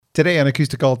Today on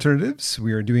Acoustic Alternatives,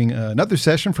 we are doing another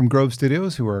session from Grove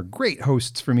Studios, who are great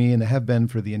hosts for me and have been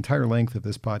for the entire length of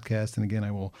this podcast. And again,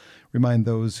 I will remind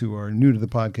those who are new to the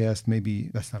podcast, maybe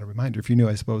that's not a reminder if you're new,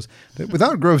 I suppose, that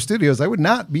without Grove Studios, I would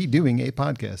not be doing a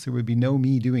podcast. There would be no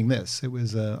me doing this. It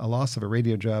was a loss of a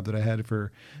radio job that I had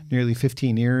for nearly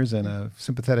 15 years and a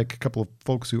sympathetic couple of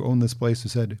folks who own this place who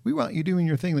said, we want you doing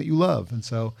your thing that you love. And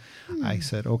so I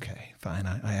said, okay, fine.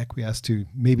 I acquiesced to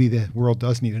maybe the world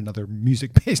does need another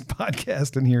music-based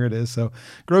podcast, and here it is. So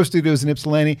Grove Studios in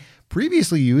Ypsilanti,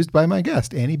 previously used by my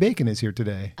guest, Annie Bacon, is here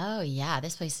today. Oh, yeah.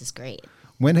 This place is great.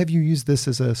 When have you used this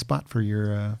as a spot for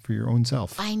your own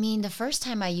self? I mean, the first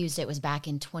time I used it was back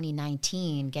in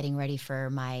 2019, getting ready for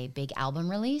my big album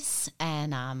release.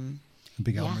 And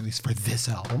big album release for this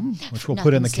album, which we'll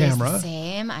put in the camera. The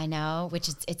same, I know, which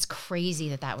it's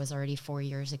crazy that was already 4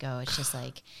 years ago. It's just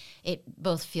like, it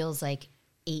both feels like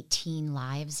 18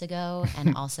 lives ago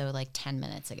and also like 10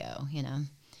 minutes ago, you know.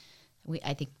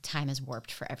 I think time has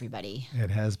warped for everybody.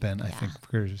 It has been, I think,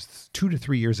 there's 2 to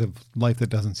 3 years of life that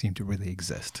doesn't seem to really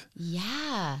exist.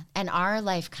 Yeah. And our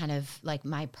life kind of, like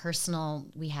my personal,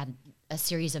 we had a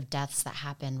series of deaths that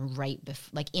happened right before,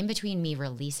 like in between me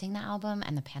releasing the album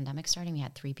and the pandemic starting. We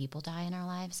had 3 people die in our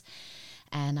lives.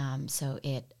 And so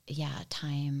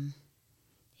time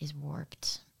is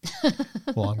warped.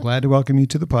 Well, I'm glad to welcome you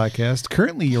to the podcast.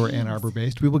 Currently, you're Ann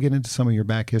Arbor-based. We will get into some of your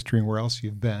back history and where else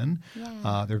you've been.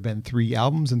 Yeah. There have been 3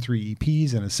 albums and 3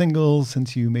 EPs and a single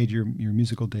since you made your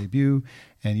musical debut,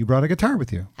 and you brought a guitar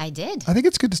with you. I did. I think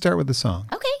it's good to start with the song.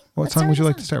 Okay. What song would you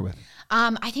like to start with?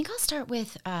 I think I'll start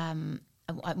with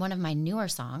one of my newer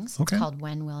songs. It's called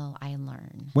When Will I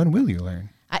Learn? When will you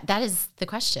learn? That is the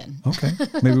question. Okay.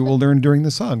 Maybe we'll learn during the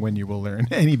song when you will learn.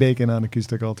 Annie Bacon on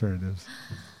Acoustic Alternatives.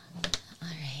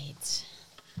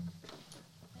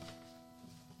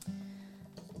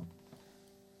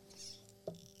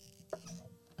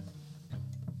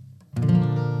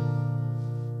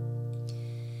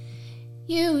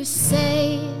 You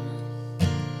say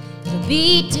you'll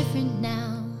be different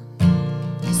now,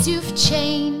 'cause you've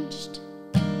changed.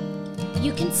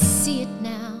 You can see it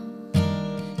now,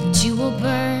 that you will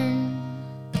burn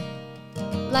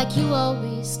like you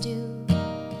always do.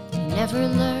 You never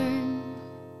learn,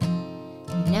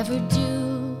 you never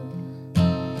do.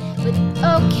 But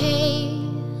okay,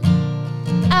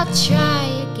 I'll try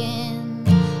again.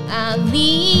 I'll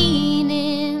lean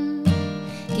in,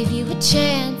 give you a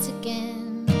chance again.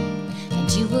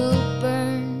 You will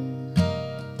burn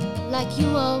like you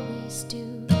always do.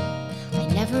 I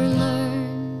never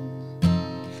learn,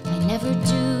 I never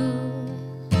do.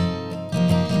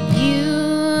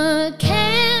 You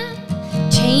can't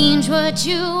change what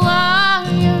you are.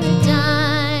 You're a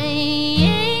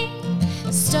dying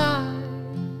star.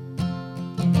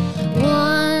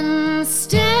 One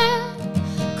step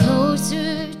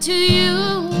closer to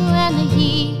you, and the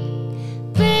heat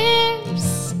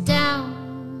bears down.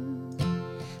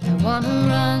 I wanna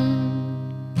run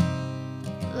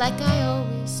like I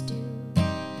always do.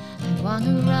 I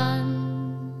wanna run.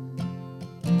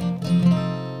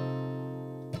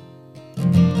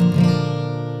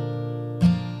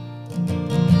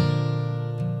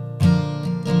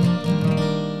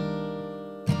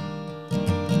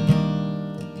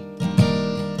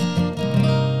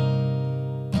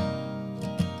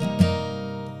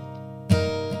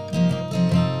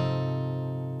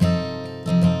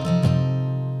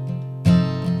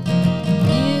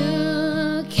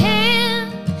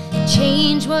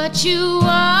 What you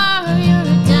are, you're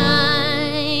a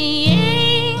dying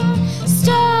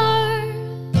star.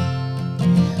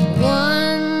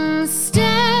 One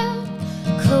step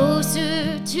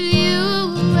closer to you,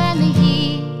 and the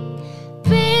heat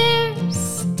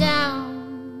bears down.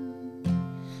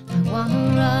 I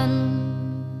wanna run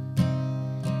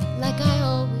like I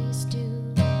always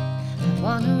do. I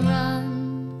wanna run.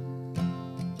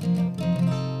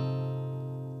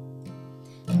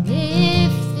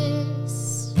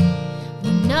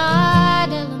 Not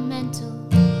elemental,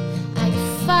 I'd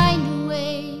find a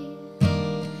way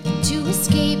to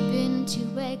escape into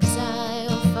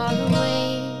exile, far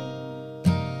away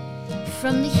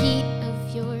from the heat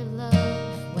of your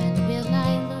love. When will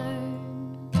I learn?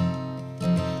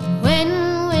 When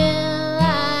will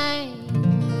I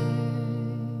learn?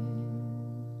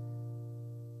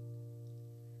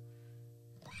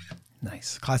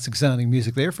 Nice. Classic sounding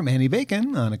music there from Annie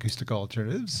Bacon on Acoustic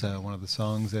Alternatives, one of the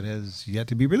songs that has yet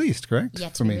to be released, correct?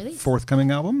 Yet to be released. From a forthcoming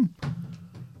album?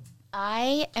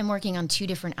 I am working on 2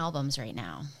 different albums right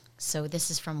now. So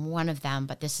this is from one of them,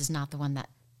 but this is not the one that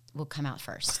will come out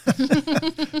first.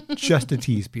 Just to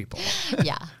tease people.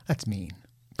 Yeah. That's mean.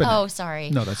 But oh, sorry.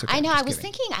 No, that's okay. I know. Just I was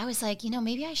kidding. thinking, I was like,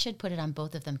 maybe I should put it on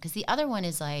both of them because the other one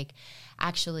is like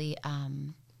actually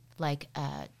like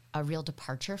a real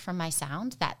departure from my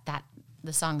sound. That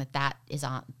the song that is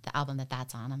on the album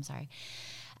that's on. I'm sorry.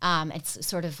 It's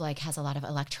sort of like has a lot of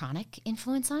electronic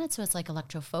influence on it, so it's like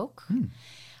electro folk.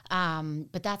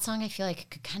 But that song I feel like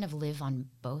could kind of live on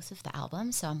both of the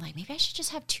albums. So I'm like, maybe I should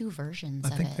just have two versions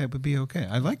of it. I think that would be okay.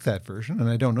 I like that version, and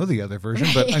I don't know the other version,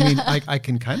 but I mean, I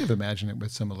can kind of imagine it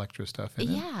with some electro stuff in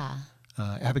it. Yeah.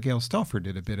 Abigail Stauffer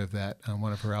did a bit of that on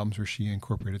one of her albums where she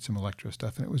incorporated some electro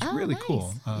stuff, and it was really nice.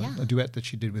 cool. Yeah. A duet that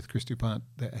she did with Chris DuPont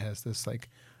that has this like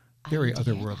very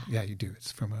otherworld. Yeah, you do.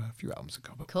 It's from a few albums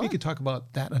ago. But Cool. we could talk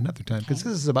about that another time because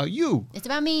this is about you. It's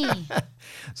about me.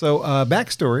 So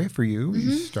backstory for you.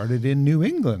 You started in New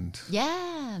England.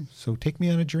 Yeah. So take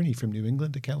me on a journey from New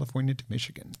England to California to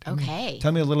Michigan.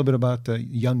 Tell me a little bit about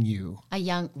young you.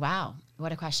 Wow,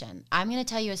 what a question. I'm going to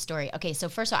tell you a story. Okay, so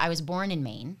first of all, I was born in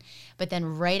Maine, but then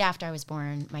right after I was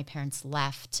born, my parents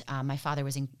left. My father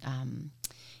was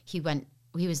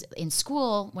he was in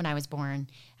school when I was born,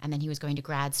 and then he was going to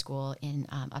grad school in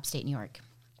upstate New York.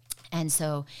 And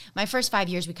so my first 5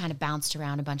 years, we kind of bounced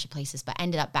around a bunch of places, but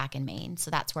ended up back in Maine.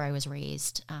 So that's where I was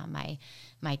raised, my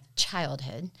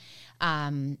childhood.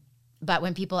 But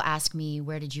when people ask me,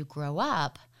 where did you grow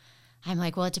up? I'm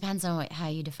like, well, it depends on how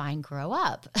you define grow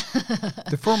up.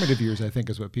 The formative years, I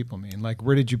think, is what people mean. Like,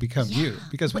 where did you become you?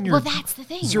 Because when you're that's the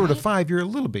thing, 0 to 5, you're a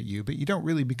little bit you, but you don't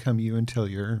really become you until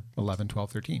you're 11,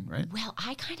 12, 13, right? Well,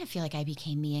 I kind of feel like I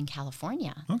became me in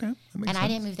California. Okay. That makes sense. I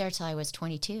didn't move there till I was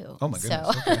 22. Oh, my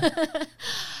goodness. So, Okay.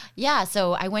 yeah,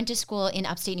 so I went to school in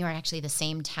upstate New York, actually the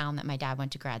same town that my dad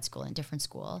went to grad school in, different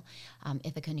school,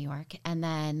 Ithaca, New York. And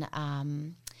then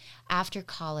after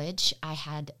college, I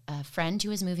had a friend who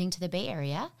was moving to the Bay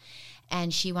Area,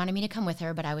 and she wanted me to come with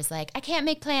her, but I was like, I can't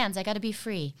make plans. I got to be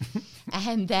free.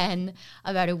 And then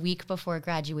about a week before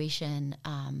graduation,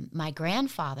 my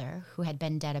grandfather, who had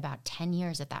been dead about 10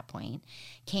 years at that point,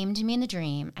 came to me in the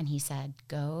dream, and he said,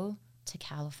 go to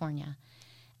California.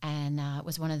 And it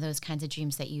was one of those kinds of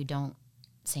dreams that you don't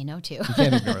say no to. You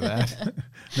can't ignore that.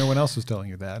 No one else was telling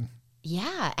you that.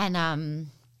 Yeah, and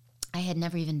I had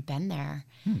never even been there.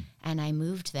 And I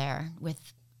moved there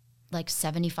with like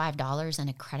 $75 and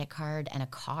a credit card and a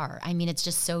car. I mean, it's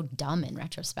just so dumb in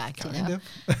retrospect, Kind of.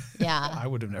 Yeah. I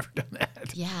would have never done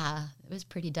that. Yeah, it was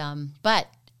pretty dumb. But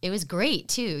it was great,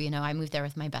 too. I moved there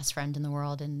with my best friend in the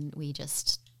world, and we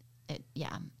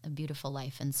a beautiful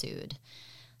life ensued.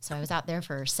 So I was out there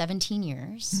for 17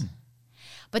 years.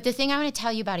 But the thing I want to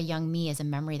tell you about a young me is a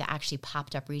memory that actually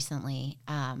popped up recently.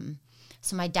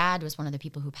 So my dad was one of the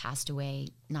people who passed away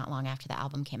not long after the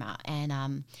album came out.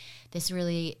 And this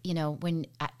really,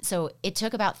 so it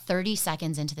took about 30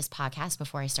 seconds into this podcast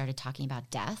before I started talking about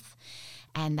death.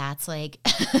 And that's like,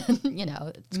 It's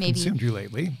maybe consumed you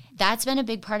lately. that's been a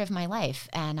big part of my life.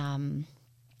 And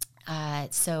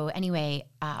so anyway,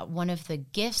 one of the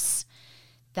gifts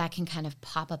that can kind of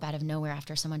pop up out of nowhere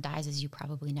after someone dies, as you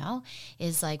probably know,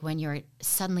 is like when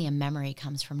suddenly a memory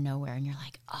comes from nowhere and you're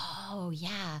like, oh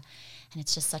yeah. And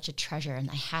it's just such a treasure. And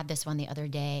I had this one the other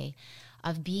day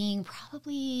of being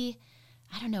probably,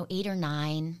 8 or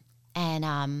 9. And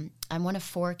I'm one of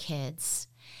 4 kids.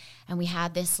 And we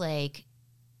had this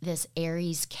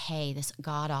Aries K, this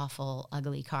god-awful,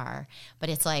 ugly car. But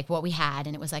it's like what we had.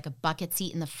 And it was like a bucket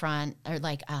seat in the front, or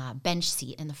like a bench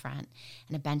seat in the front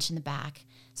and a bench in the back.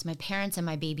 So my parents and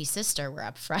my baby sister were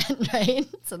up front, right?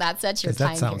 So that sets your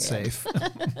time That sounds period. safe.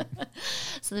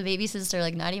 So the baby sister,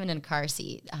 like not even in a car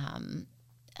seat.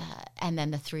 And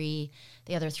then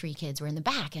the other 3 kids were in the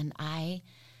back. And I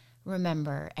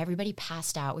remember everybody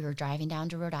passed out. We were driving down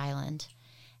to Rhode Island.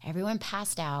 Everyone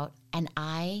passed out. And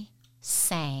I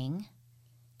sang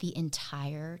the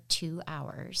entire 2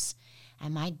 hours.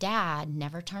 And my dad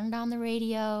never turned on the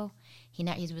radio.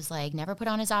 He was like, never put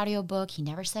on his audiobook. He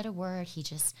never said a word. He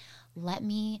just let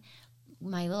my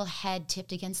little head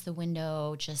tipped against the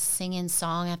window, just singing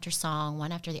song after song,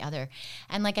 one after the other.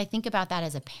 And like, I think about that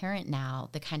as a parent now,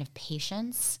 the kind of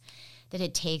patience that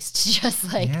it takes to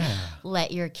just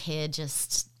let your kid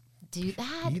just do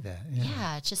that. Be that,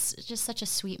 yeah. It's just such a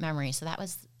sweet memory. So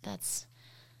that's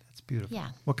beautiful. Yeah.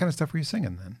 What kind of stuff were you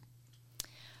singing then?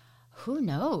 Who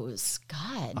knows?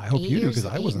 God. I hope you do, because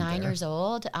I wasn't 9 there. years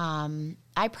old.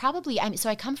 I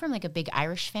come from like a big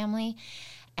Irish family,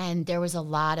 and there was a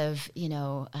lot of,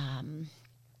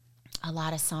 a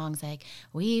lot of songs like,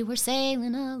 we were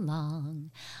sailing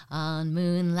along on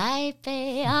Moonlight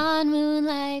Bay, on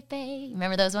Moonlight Bay.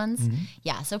 Remember those ones? Mm-hmm.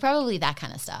 Yeah, so probably that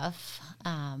kind of stuff.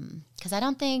 Because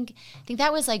I think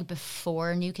that was like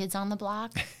before New Kids on the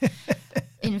Block.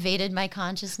 invaded my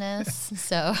consciousness.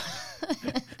 So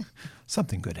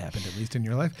something good happened, at least in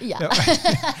your life. Yeah.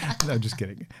 No, just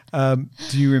kidding. Do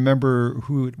you remember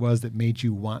who it was that made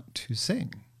you want to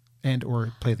sing and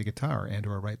or play the guitar and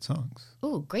or write songs?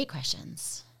 Ooh, great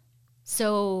questions.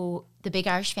 So the Big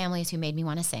Irish Family is who made me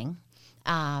want to sing.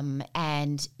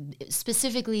 And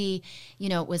specifically,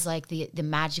 it was like the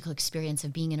magical experience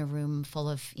of being in a room full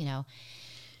of,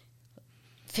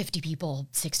 50 people,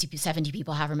 60, 70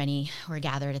 people, however many were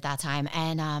gathered at that time.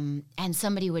 And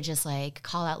somebody would just like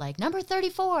call out like number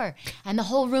 34 and the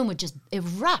whole room would just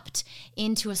erupt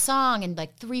into a song and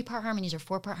like 3-part harmonies or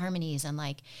 4-part harmonies. And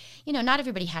like, not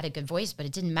everybody had a good voice, but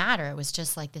it didn't matter. It was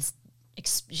just like this,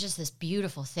 just this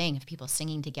beautiful thing of people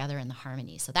singing together in the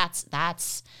harmony. So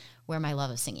that's where my love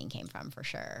of singing came from for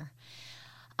sure.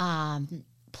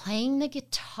 Playing the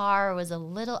guitar was a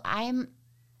little,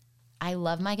 I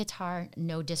love my guitar,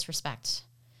 no disrespect.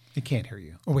 It can't hear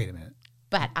you. Oh, wait a minute.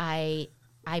 But I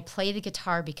play the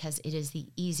guitar because it is the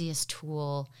easiest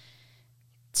tool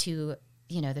to,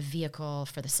 the vehicle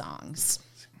for the songs.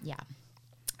 Yeah.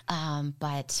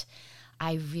 But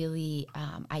I really,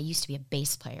 I used to be a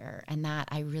bass player, and that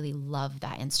I really love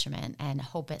that instrument and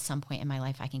hope at some point in my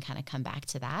life I can kind of come back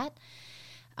to that.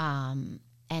 And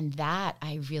that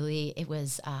it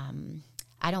was,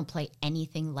 I don't play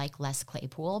anything like Les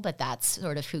Claypool, but that's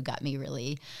sort of who got me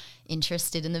really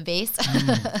interested in the bass.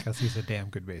 Because he's a damn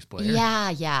good bass player.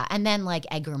 Yeah. And then like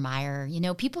Edgar Meyer,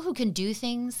 people who can do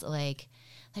things like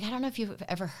I don't know if you've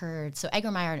ever heard. So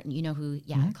Edgar Meyer,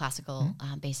 classical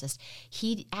bassist.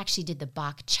 He actually did the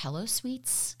Bach cello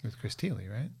suites. With Chris Thiele,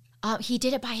 right? He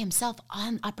did it by himself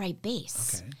on upright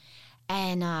bass. Okay.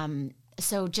 And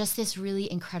so just this really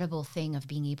incredible thing of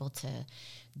being able to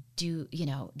do,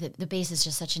 the bass is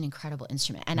just such an incredible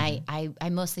instrument. And I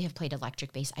mostly have played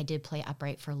electric bass. I did play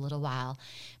upright for a little while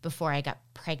before I got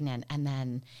pregnant. And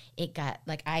then it got,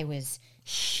 like, I was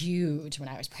huge when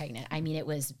I was pregnant. I mean, it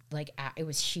was like, it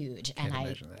was huge. And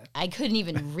I couldn't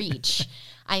even reach.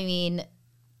 I mean,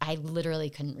 I literally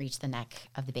couldn't reach the neck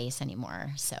of the bass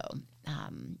anymore. So,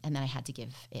 and then I had to give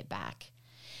it back.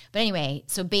 But anyway,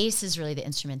 so bass is really the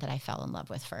instrument that I fell in love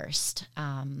with first.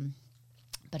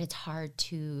 But it's hard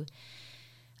to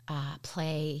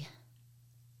play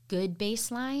good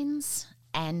bass lines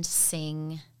and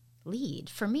sing lead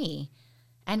for me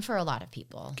and for a lot of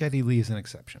people. Geddy Lee is an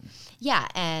exception. Yeah,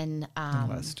 and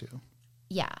Les too.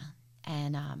 Yeah,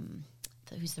 and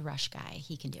who's the Rush guy?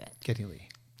 He can do it. Geddy Lee.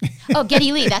 Oh,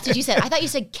 Geddy Lee. That's what you said. I thought you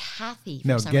said Kathy.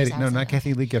 No, Geddy. No, not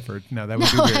Kathy Lee Gifford. No, that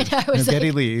would be weird. I was Geddy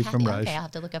like, Lee Kathy, from Rush. Okay, I'll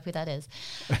have to look up who that is.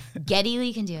 Geddy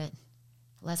Lee can do it.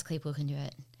 Les Claypool can do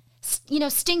it.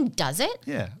 Sting does it.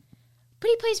 Yeah. But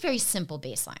he plays very simple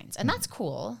bass lines, and that's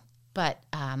cool. But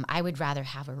I would rather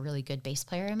have a really good bass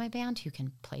player in my band who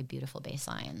can play beautiful bass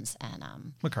lines. And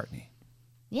McCartney.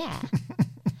 Yeah.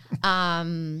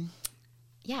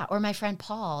 Yeah, or my friend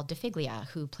Paul DeFiglia,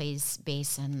 who plays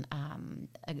bass in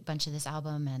a bunch of this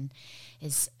album and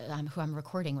is who I'm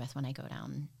recording with when I go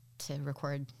down to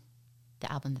record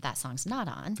the album that song's not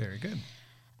on. Very good.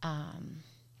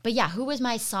 But yeah, who was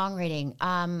my songwriting?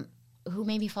 Who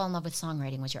made me fall in love with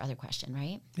songwriting was your other question,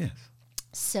 right? Yes.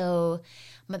 So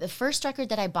the first record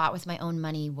that I bought with my own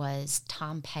money was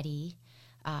Tom Petty,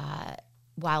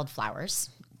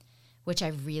 Wildflowers, which I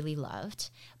really loved.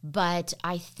 But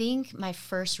I think my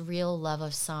first real love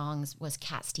of songs was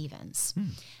Cat Stevens.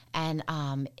 And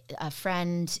a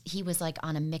friend, he was like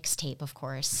on a mixtape, of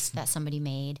course, that somebody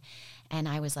made. And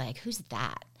I was like, who's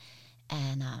that?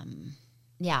 And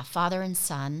Father and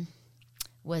Son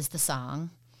was the song.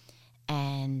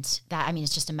 And that, I mean,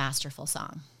 it's just a masterful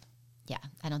song. Yeah,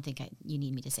 I don't think you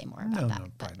need me to say more about that. No,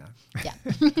 probably not.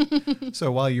 Yeah.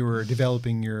 So while you were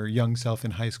developing your young self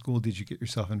in high school, did you get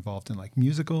yourself involved in like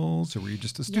musicals, or were you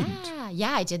just a student?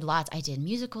 Yeah, I did lots. I did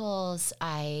musicals.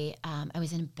 I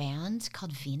was in a band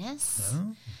called Venus,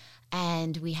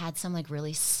 and we had some like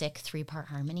really sick 3-part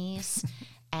harmonies,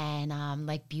 and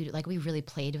like we really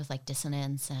played with like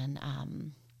dissonance, and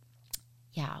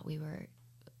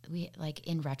we like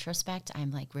in retrospect,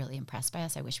 I'm like really impressed by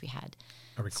us. I wish we had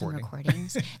some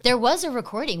recordings. There was a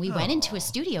recording. We went into a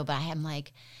studio, but I'm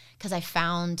like, because I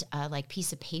found a like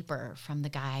piece of paper from the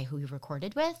guy who we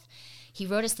recorded with. He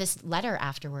wrote us this letter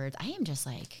afterwards. I am just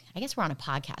like, I guess we're on a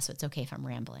podcast, so it's okay if I'm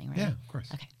rambling, right? Yeah, of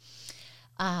course. Okay.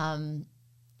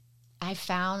 I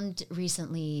found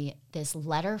recently this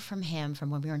letter from him from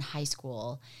when we were in high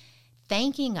school,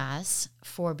 thanking us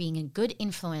for being a good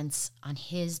influence on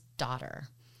his daughter.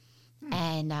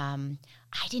 And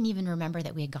I didn't even remember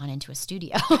that we had gone into a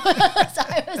studio. So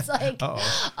I was like,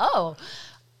 oh,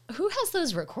 who has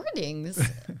those recordings?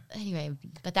 Anyway,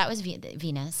 but that was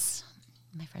Venus.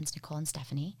 my friends Nicole and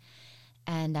Stephanie.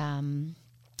 And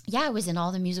I was in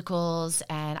all the musicals,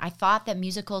 and I thought that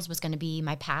musicals was going to be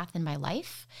my path in my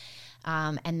life.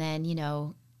 And then,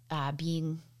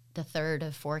 being the third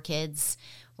of 4 kids,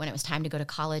 when it was time to go to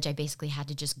college, I basically had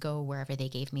to just go wherever they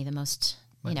gave me the most,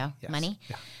 money.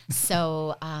 Yeah.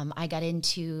 So I got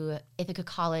into Ithaca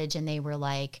College, and they were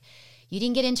like, you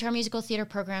didn't get into our musical theater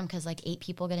program because like 8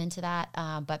 people get into that,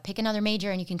 but pick another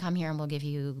major and you can come here and we'll give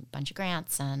you a bunch of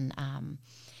grants. And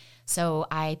so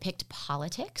I picked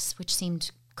politics, which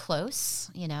seemed close,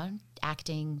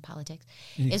 acting, politics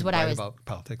is what I was about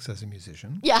politics as a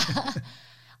musician. Yeah.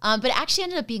 But it actually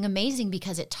ended up being amazing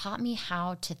because it taught me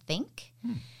how to think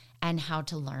and how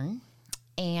to learn,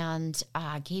 and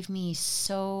gave me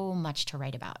so much to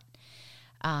write about.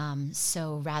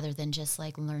 So rather than just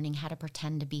like learning how to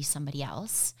pretend to be somebody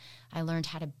else, I learned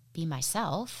how to be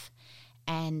myself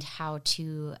and how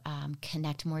to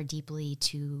connect more deeply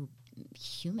to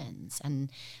humans. And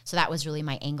so that was really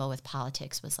my angle with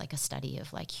politics, was like a study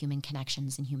of like human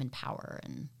connections and human power.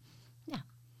 And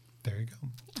there you go.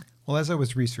 Yeah. Well, as I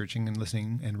was researching and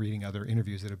listening and reading other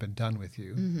interviews that have been done with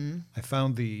you, I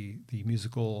found the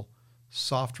musical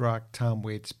soft rock Tom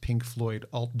Waits Pink Floyd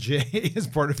Alt J as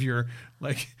part of your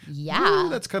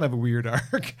that's kind of a weird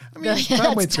arc. I mean,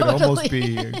 Tom Waits could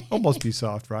almost be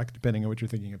soft rock, depending on what you're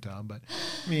thinking of Tom. But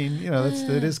I mean,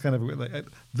 that is kind of like,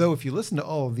 though if you listen to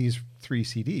all of these 3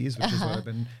 CDs, which is what I've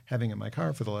been having in my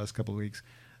car for the last couple of weeks,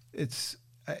 it's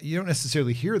you don't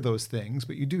necessarily hear those things,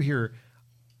 but you do hear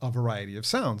a variety of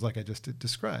sounds like I just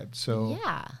described. So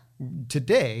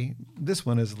today, this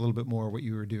one is a little bit more what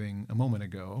you were doing a moment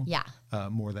ago. Yeah.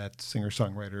 More that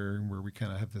singer-songwriter where we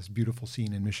kind of have this beautiful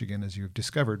scene in Michigan, as you've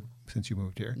discovered since you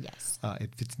moved here. Yes.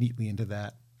 It fits neatly into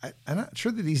that. I'm not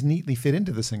sure that these neatly fit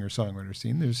into the singer-songwriter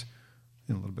scene. There's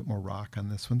a little bit more rock on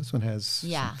this one. This one has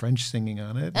some French singing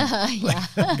on it.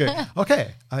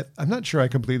 Okay. I'm not sure I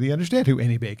completely understand who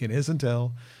Annie Bacon is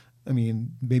until... I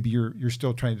mean, maybe you're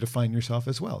still trying to define yourself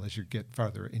as well as you get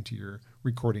farther into your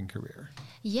recording career.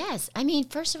 Yes. I mean,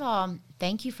 first of all,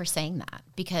 thank you for saying that,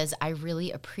 because I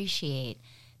really appreciate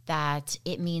that.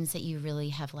 It means that you really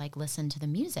have listened to the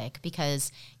music,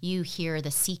 because you hear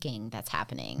the seeking that's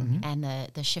happening and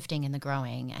the shifting and the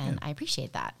growing. And I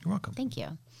appreciate that. You're welcome. Thank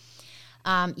you.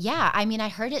 I mean, I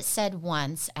heard it said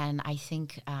once, and I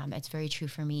think it's very true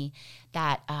for me,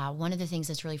 that one of the things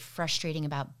that's really frustrating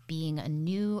about being a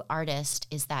new artist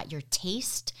is that your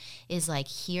taste is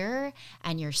here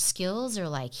and your skills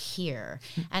are here.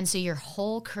 And so your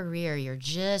whole career, you're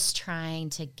just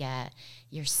trying to get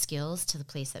your skills to the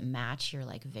place that match your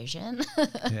vision.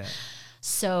 Yeah.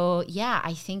 So,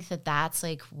 I think that's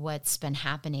what's been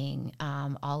happening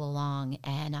all along.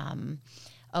 And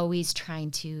always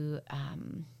trying to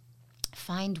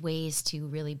find ways to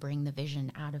really bring the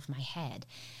vision out of my head.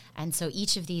 And so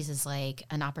each of these is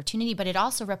an opportunity, but it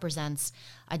also represents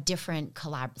a different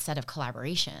set of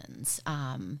collaborations.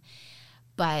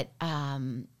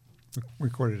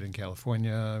 Recorded in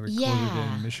California,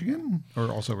 recorded in Michigan, or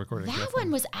also recorded in California? That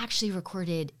one was actually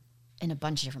recorded in a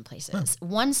bunch of different places.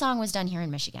 One song was done here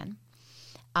in Michigan,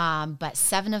 but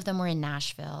 7 of them were in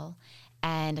Nashville,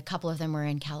 and a couple of them were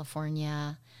in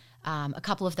California. A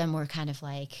couple of them were kind of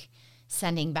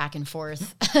sending back and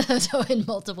forth, so in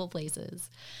multiple places.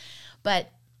 But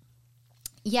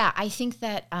I think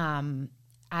that I'm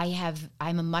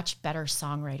a much better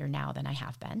songwriter now than I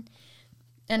have been.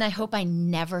 And I hope I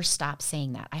never stop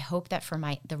saying that. I hope that for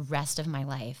the rest of my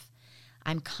life,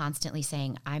 I'm constantly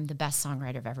saying I'm the best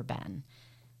songwriter I've ever been.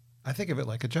 I think of it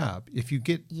like a job. If you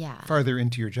get farther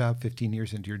into your job, 15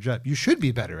 years into your job, you should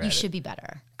be better at it. You should be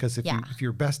better. Because if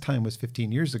your best time was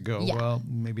 15 years ago, well,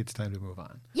 maybe it's time to move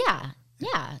on. Yeah.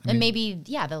 And maybe,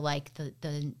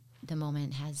 the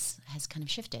moment has kind of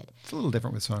shifted. It's a little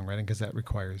different with songwriting because that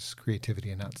requires creativity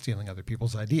and not stealing other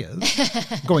people's ideas.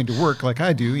 Going to work like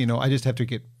I do, I just have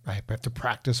to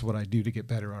practice what I do to get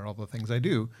better at all the things I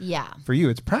do. Yeah. For you,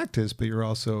 it's practice, but you're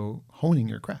also honing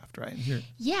your craft, right?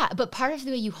 But part of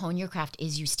the way you hone your craft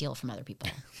is you steal from other people.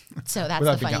 So that's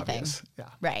the funny thing. Yeah.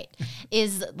 Right.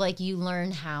 Is you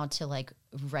learn how to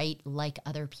write like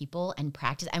other people and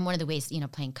practice. And one of the ways,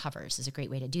 playing covers is a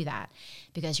great way to do that,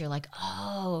 because you're one,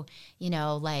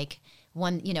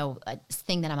 a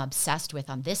thing that I'm obsessed with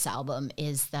on this album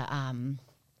is the,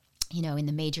 in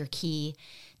the major key,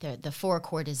 the 4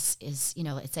 chord is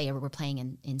let's say we're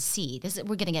playing in C. We're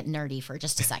going to get nerdy for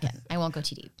just a second. I won't go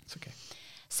too deep. It's okay.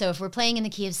 So if we're playing in the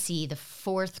key of C, the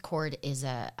 4th chord is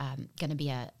going to be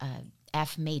a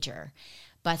F major.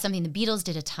 But something the Beatles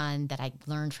did a ton that I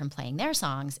learned from playing their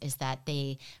songs is that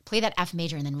they play that F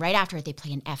major, and then right after it, they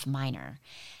play an F minor.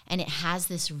 And it has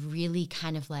this really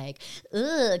kind of like,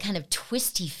 kind of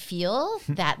twisty feel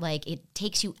that like it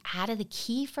takes you out of the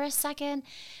key for a second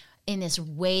in this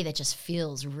way that just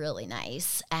feels really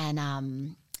nice.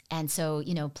 And so,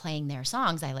 you know, playing their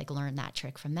songs, I like learned that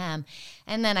trick from them.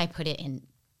 And then I put it in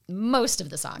most of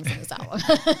the songs in this album.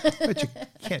 But you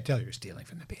can't tell you're stealing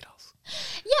from the Beatles.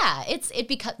 Yeah, it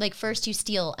because like first you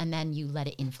steal and then you let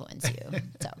it influence you.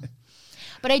 So,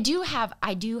 but I do have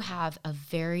a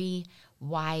very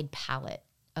wide palette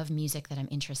of music that I'm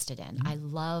interested in. I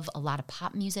love a lot of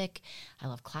pop music. I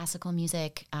love classical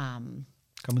music. Come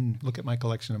and look at my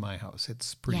collection in my house.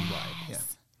 It's pretty wide. Yeah.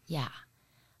 Yeah.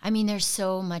 I mean, there's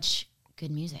so much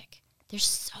good music. There's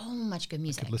so much good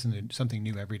music. I could listen to something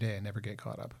new every day and never get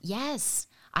caught up. Yes.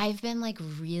 I've been like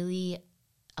really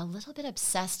a little bit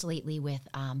obsessed lately with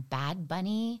Bad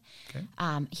Bunny. Okay.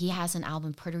 He has an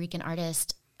album, Puerto Rican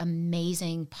artist,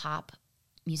 amazing pop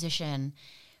musician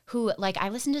who, like, I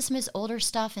listen to some of his older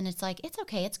stuff and it's like, it's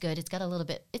okay, it's good. It's got a little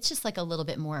bit, it's just like a little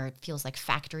bit more, it feels like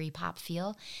factory pop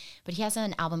feel. But he has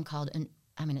an album called, I'm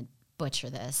going to butcher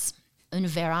this, Un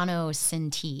Verano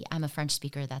Sin Ti. I'm a French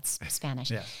speaker, that's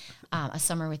Spanish. Yeah. A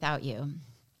Summer Without You.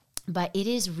 But it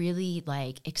is really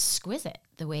like exquisite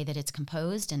the way that it's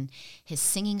composed and his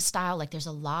singing style. Like there's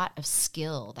a lot of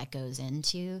skill that goes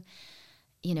into,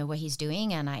 you know, what he's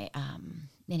doing. And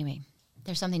anyway,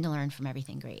 there's something to learn from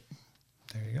everything great.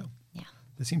 There you go. Yeah.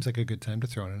 This seems like a good time to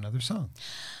throw in another song.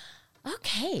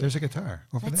 Okay. There's a guitar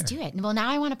over there. Let's do it. Well, now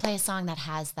I want to play a song that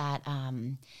has that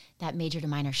that major to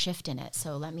minor shift in it.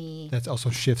 So let me. That also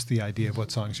shifts the idea of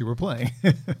what songs you were playing.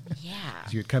 Yeah.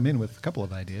 You'd come in with a couple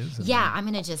of ideas. Yeah, I'm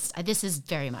gonna just. This is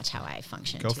very much how I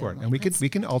function. Go too. for it, Like, and we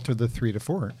can alter the 3 to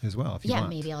 4 as well if you want. Yeah,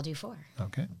 maybe I'll do 4.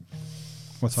 Okay.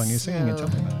 What song are you singing? And tell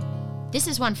me about it. This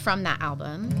is one from that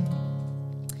album,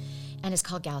 and it's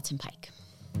called Gallatin Pike.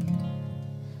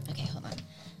 Okay, hold on. I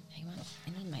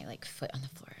need my foot on the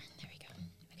floor. There we go.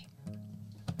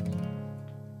 Okay.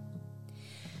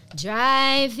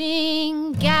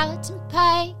 Driving Gallatin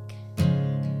Pike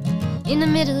in the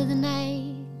middle of the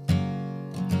night.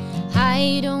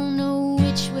 I don't know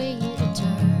which way to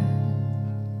turn.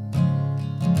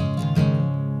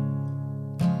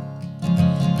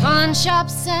 Pawn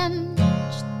shops and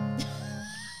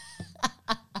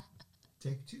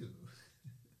Take 2.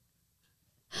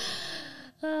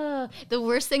 the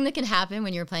worst thing that can happen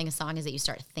when you're playing a song is that you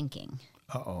start thinking.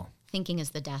 Uh-oh. Thinking is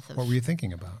the death of. What were you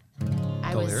thinking about?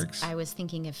 Lyrics? I was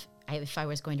thinking if I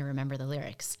was going to remember the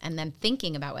lyrics, and then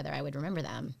thinking about whether I would remember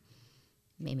them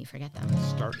made me forget them.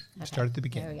 Start at the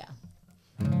beginning. There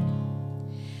we go.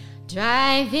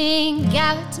 Driving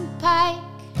Gallatin Pike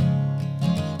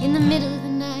in the middle of the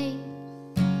night.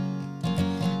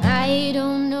 I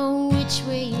don't know which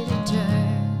way to turn.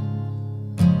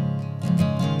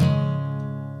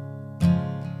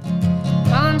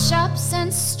 Pawn shops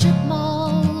and strip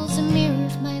malls, a mirror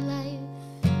of my life.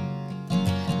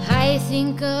 I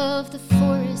think of the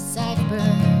forests I've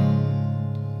burned,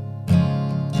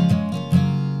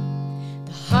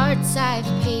 the hearts I've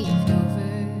paved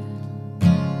over, the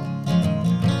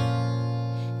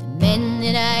men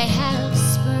that I have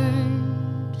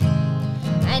spurned,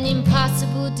 an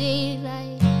impossible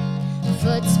daylight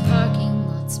floods parking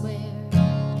lots where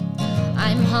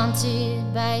I'm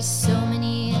haunted by so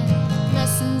many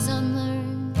lessons unlearned.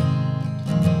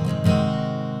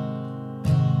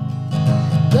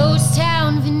 Ghost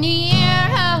town veneer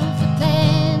of the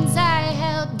plans I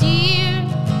held dear.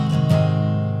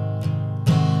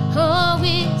 Oh,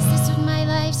 is this what my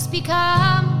life's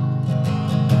become?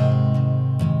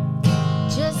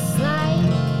 Just like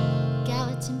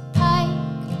Gallatin Pike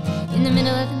in the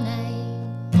middle of the night.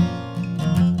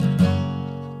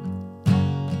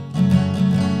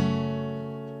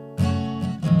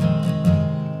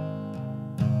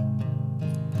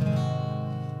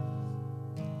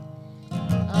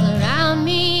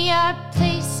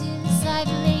 Places I've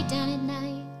laid down at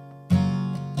night.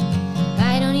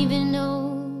 I don't even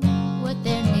know what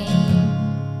they're named.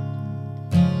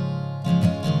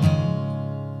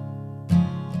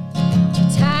 Too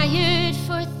tired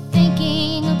for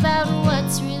thinking about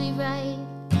what's really right.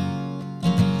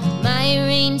 My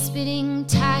rain-spitting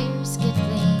tires get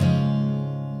blamed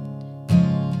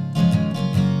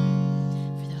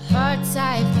for the hearts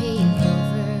I've paved over.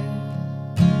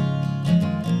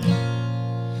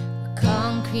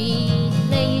 Concrete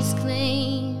lays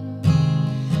claim,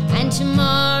 and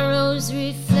tomorrow's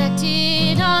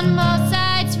reflected on both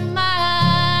sides from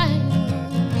my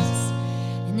eyes,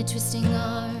 in the twisting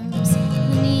arms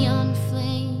of the neon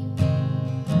flame.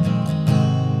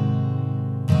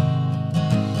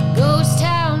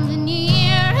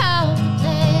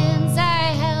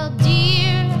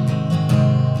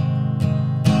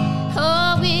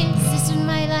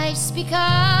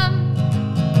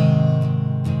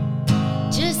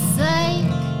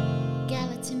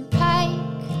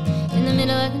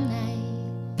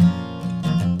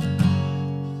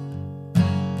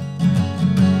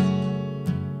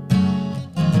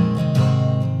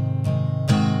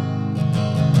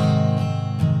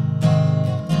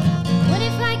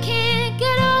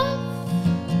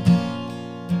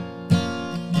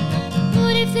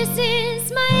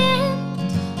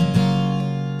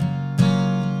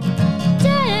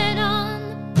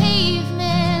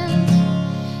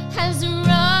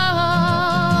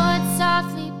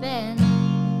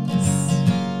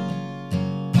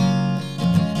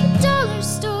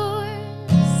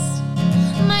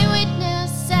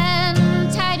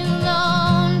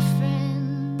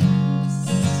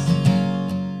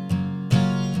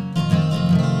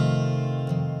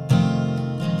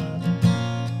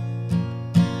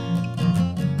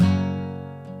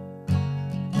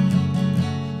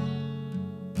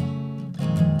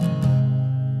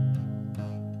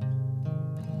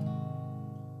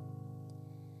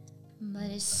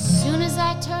 as soon as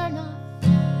I turn off,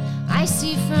 I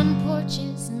see front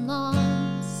porches and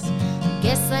lawns. I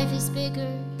guess life is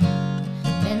bigger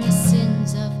than the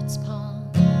sins of its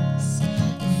pawns.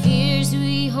 The fears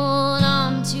we hold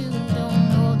on to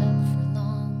don't hold up for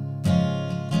long.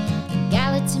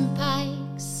 Gallatin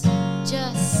Pikes,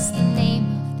 just the name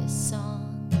of this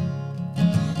song.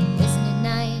 Isn't it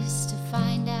nice to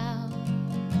find out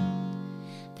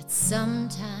that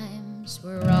sometimes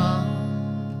we're wrong?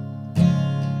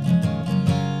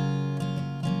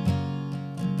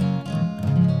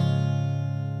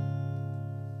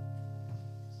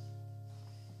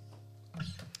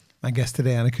 My guest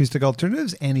today on Acoustic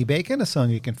Alternatives, Annie Bacon, a song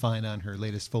you can find on her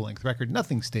latest full-length record,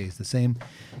 Nothing Stays the Same,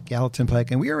 Gallatin Pike.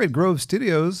 And we are at Grove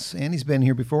Studios. Annie's been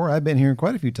here before. I've been here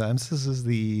quite a few times. This is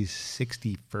the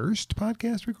 61st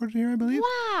podcast recorded here, I believe.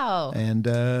 Wow. And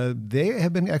they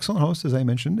have been excellent hosts, as I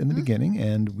mentioned in the beginning.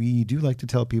 And we do like to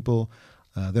tell people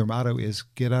their motto is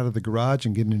get out of the garage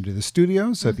and get into the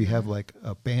studio. So if you have like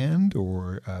a band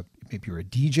or maybe you're a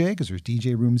DJ, because there's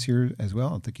DJ rooms here as well.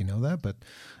 I don't think you know that. But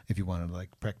if you want to like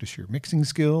practice your mixing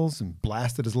skills and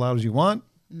blast it as loud as you want,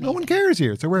 no one cares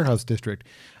here. It's a warehouse district.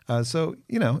 So,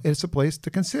 you know, it's a place to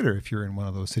consider if you're in one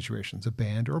of those situations, a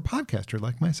band or a podcaster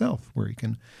like myself, where you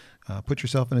can put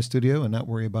yourself in a studio and not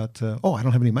worry about, I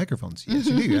don't have any microphones. Yes,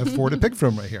 you do. You have 4 to pick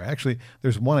from right here. Actually,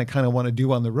 there's one I kind of want to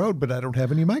do on the road, but I don't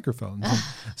have any microphones. And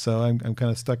so I'm kind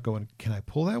of stuck going, can I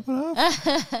pull that one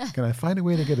off? Can I find a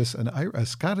way to get a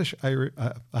Scottish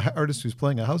artist who's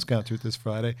playing a house concert this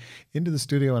Friday into the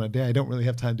studio on a day I don't really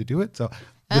have time to do it? So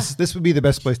this would be the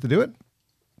best place to do it.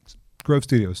 Grove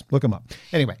Studios. Look them up.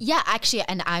 Anyway. Yeah, actually,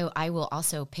 and I will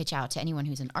also pitch out to anyone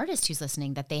who's an artist who's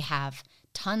listening that they have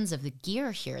tons of the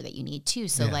gear here that you need too.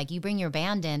 So like you bring your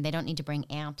band in, they don't need to bring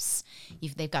amps.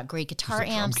 They've got great guitar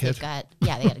amps. They've got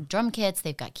drum kits.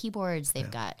 They've got keyboards. They've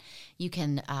got, you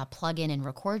can plug in and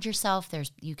record yourself.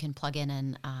 You can plug in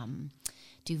and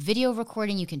do video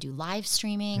recording. You can do live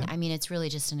streaming. I mean, it's really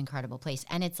just an incredible place.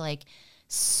 And it's like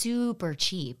super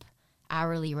cheap.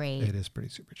 Hourly rate. It is pretty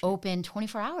super cheap. Open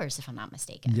 24 hours, if I'm not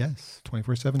mistaken. Yes,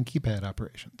 24/7 keypad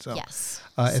operation. So yes.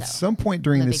 At some point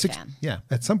during the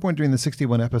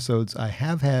 61 episodes, I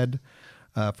have had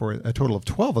for a total of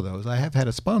 12 of those, I have had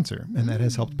a sponsor, and that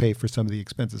has helped pay for some of the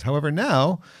expenses. However,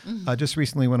 now, just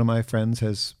recently, one of my friends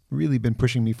has really been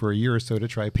pushing me for a year or so to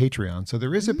try Patreon. So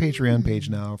there is a Patreon page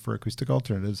now for Acoustic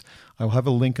Alternatives. I will have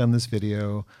a link on this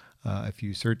video. If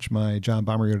you search my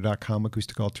johnbommarito.com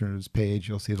Acoustic Alternatives page,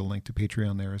 you'll see the link to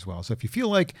Patreon there as well. So if you feel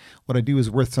like what I do is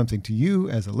worth something to you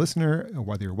as a listener, or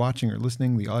whether you're watching or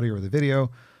listening, the audio or the video,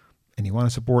 and you want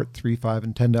to support $3, $5,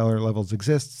 and $10 levels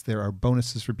exists, there are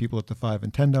bonuses for people at the $5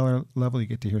 and $10 level. You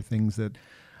get to hear things that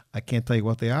I can't tell you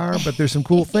what they are, but there's some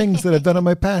cool things that I've done in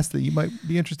my past that you might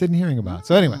be interested in hearing about.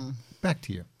 So anyway, back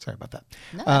to you. Sorry about that.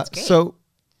 No, that's great. So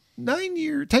 10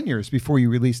 years before you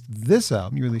released this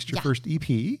album, you released your first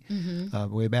EP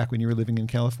way back when you were living in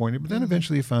California, but then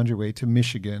eventually you found your way to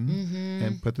Michigan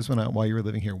and put this one out while you were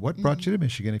living here. What brought you to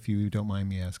Michigan, if you don't mind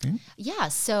me asking? Yeah,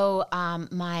 so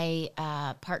my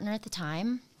partner at the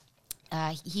time,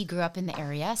 he grew up in the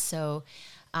area, so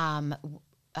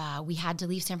we had to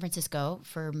leave San Francisco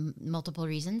for multiple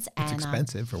reasons. It's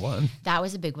expensive for one. That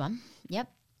was a big one. Yep.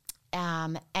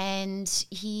 And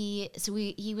he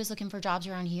was looking for jobs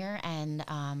around here, and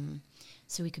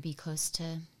so we could be close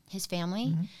to his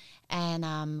family, and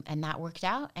that worked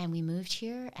out, and we moved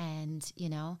here, and you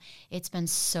know, it's been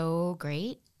so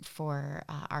great for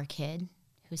our kid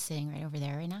who's sitting right over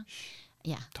there right now.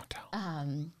 Yeah, don't tell.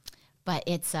 But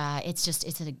it's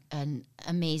an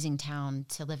amazing town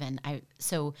to live in.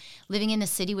 So living in the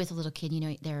city with a little kid, you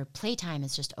know, their playtime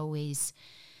is just always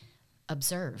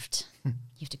observed. You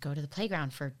have to go to the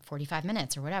playground for 45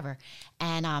 minutes or whatever.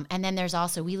 And then there's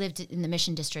also, we lived in the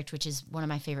Mission District, which is one of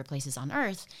my favorite places on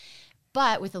earth.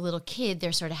 But with a little kid,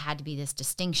 there sort of had to be this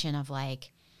distinction of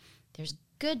like, there's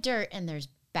good dirt and there's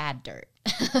bad dirt.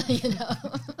 You know,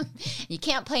 you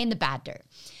can't play in the bad dirt.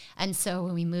 And so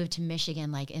when we moved to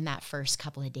Michigan, like in that first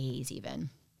couple of days even,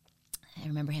 I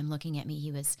remember him looking at me.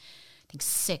 He was, I think,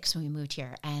 6 when we moved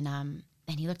here.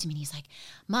 And he looked at me and he's like,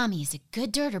 Mommy, is it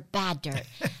good dirt or bad dirt?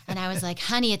 And I was like,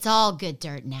 honey, it's all good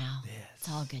dirt now. Yes. It's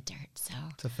all good dirt. So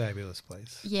it's a fabulous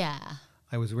place. Yeah.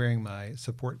 I was wearing my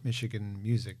Support Michigan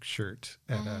Music shirt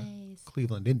at a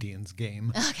Cleveland Indians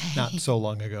game not so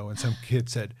long ago, and some kid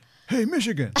said, hey,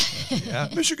 Michigan. Said, yeah,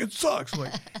 Michigan sucks.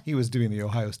 Like, he was doing the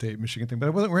Ohio State Michigan thing, but I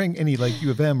wasn't wearing any like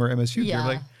U of M or MSU gear.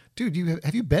 Like, dude,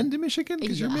 have you been to Michigan?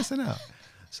 Because you're missing out.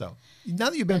 So now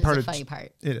that you've been That part is of, the funny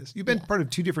part. it is. You've been part of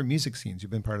two different music scenes.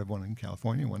 You've been part of one in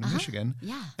California, one in Michigan.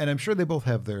 Yeah. And I'm sure they both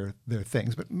have their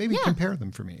things, but maybe compare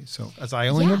them for me. So as I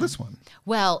only know this one.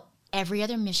 Well, every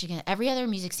other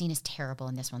music scene is terrible,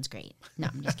 and this one's great. No,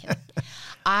 I'm just kidding.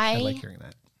 I like hearing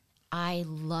that. I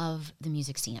love the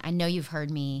music scene. I know you've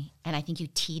heard me, and I think you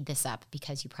teed this up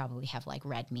because you probably have like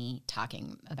read me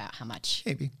talking about how much.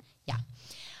 Maybe. Yeah.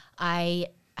 I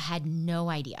had no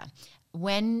idea.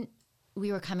 When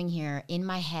we were coming here, in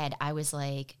my head, I was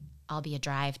like, I'll be a day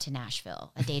drive to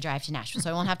Nashville. So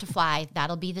I won't have to fly.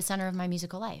 That'll be the center of my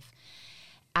musical life.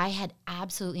 I had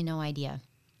absolutely no idea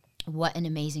what an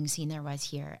amazing scene there was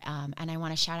here. And I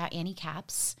want to shout out Annie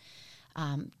Capps,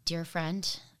 dear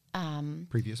friend.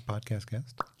 Previous podcast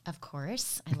guest. Of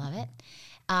course. I love it.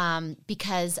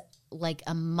 Because like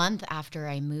a month after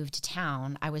I moved to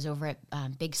town, I was over at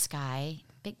Big Sky,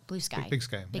 Blue Sky. Big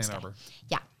Sky, Ann Arbor.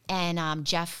 Yeah. And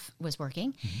Jeff was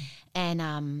working.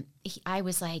 And I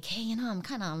was like, hey, I'm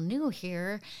kind of new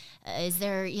here. Is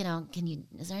there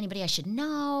anybody I should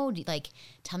know?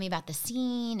 Tell me about the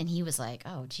scene. And he was like,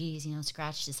 oh, geez,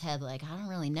 scratched his head like, I don't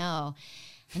really know.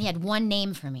 And he had one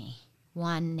name for me,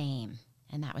 and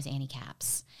that was Annie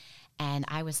Capps. And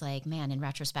I was like, man, in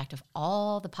retrospect of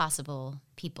all the possible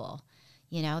people,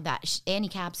 that Annie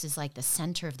Capps is like the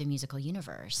center of the musical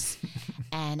universe.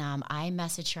 And I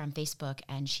messaged her on Facebook,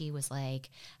 and I was like,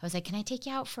 can I take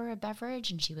you out for a beverage?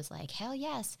 And she was like, hell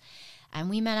yes. And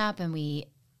we met up and we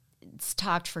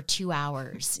talked for 2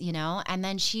 hours, and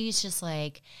then she's just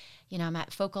like, I'm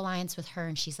at Folk Alliance with her,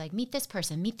 and she's like, meet this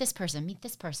person, meet this person, meet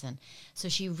this person. So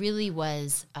she really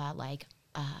was I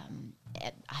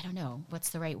don't know what's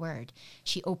the right word.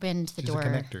 She opened the door.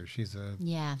 She's a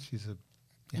connector. She's a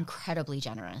incredibly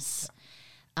generous.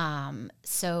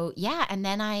 Yeah. And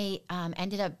then I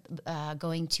ended up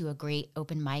going to a great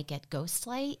open mic at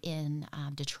Ghostlight in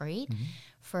Detroit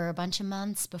for a bunch of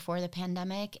months before the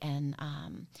pandemic. And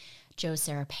Joe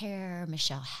Sarah Pear,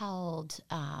 Michelle Held,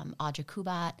 Audra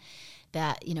Kubat,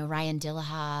 Ryan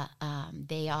Dillaha,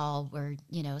 they all were,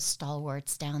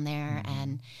 stalwarts down there.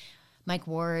 And Mike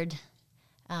Ward,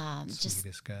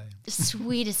 sweetest guy.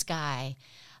 Sweetest guy.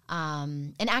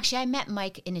 And actually, I met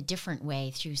Mike in a different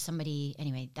way through somebody.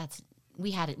 Anyway, we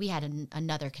had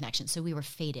another connection, so we were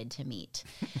fated to meet,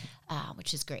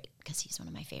 which is great because he's one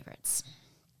of my favorites.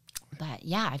 But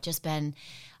yeah, I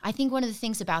think one of the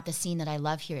things about the scene that I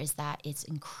love here is that it's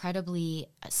incredibly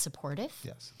supportive.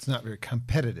 Yes, it's not very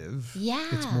competitive. Yeah.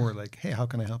 It's more like, hey, how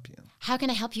can I help you? How can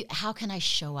I help you? How can I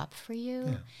show up for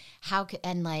you?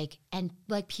 Yeah. And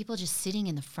people just sitting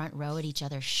in the front row at each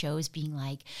other's shows being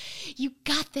like, you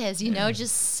got this,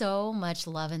 just so much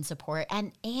love and support.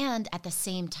 And at the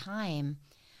same time,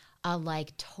 a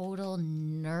total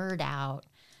nerd out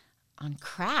on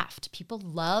craft. People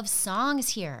love songs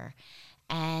here.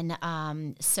 And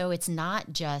so it's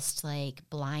not just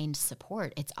blind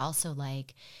support. It's also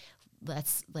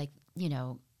let's be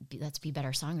better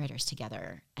songwriters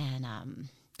together. And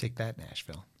take that,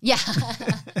 Nashville. Yeah.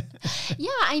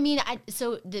 Yeah.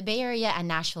 So the Bay Area and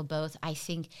Nashville both, I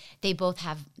think they both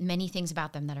have many things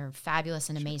about them that are fabulous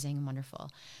and amazing and wonderful.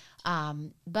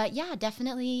 But yeah,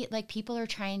 definitely people are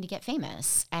trying to get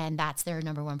famous, and that's their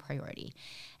number one priority.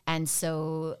 And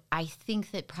so I think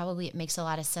that probably it makes a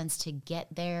lot of sense to get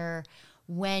there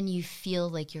when you feel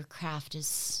like your craft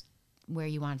is where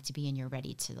you want it to be and you're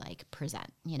ready to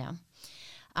present,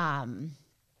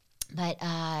 But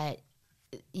I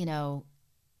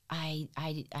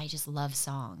just love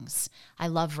songs. I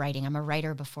love writing. I'm a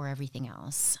writer before everything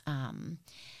else.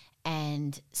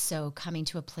 And so coming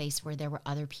to a place where there were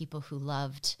other people who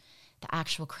loved the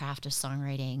actual craft of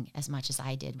songwriting as much as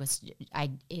I did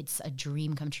it's a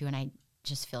dream come true, and I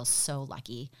just feel so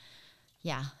lucky.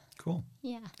 Yeah. Cool.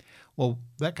 Yeah. Well,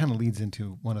 that kind of leads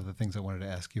into one of the things I wanted to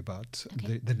ask you about.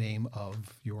 Okay. The name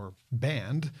of your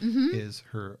band is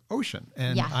Her Ocean.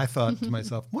 And I thought to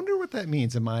myself, wonder what that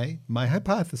means. And my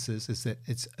hypothesis is that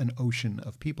it's an ocean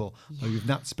of people, though you've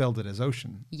not spelled it as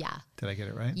ocean. Yeah. Did I get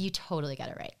it right? You totally got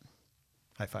it right.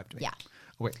 High five to me. Yeah.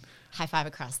 Oh, wait. High five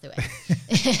across the way.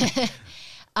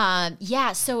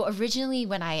 Yeah. So originally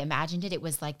when I imagined it, it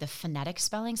was the phonetic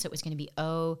spelling. So it was going to be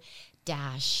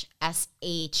O-SH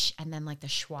and then the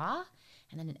schwa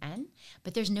and then an N.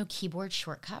 But there's no keyboard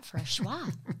shortcut for a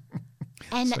schwa.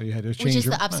 And so you had to change which is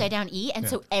the upside down E. And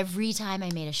so every time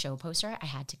I made a show poster, I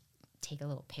had to take a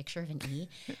little picture of an E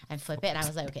and flip it. And I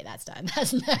was like, okay, that's done.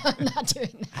 I'm not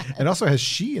doing that. It also has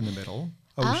she in the middle.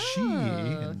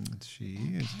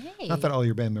 She. Okay. Not that all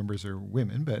your band members are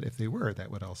women, but if they were, that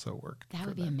would also work. That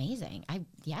would be amazing.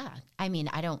 I mean,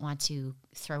 I don't want to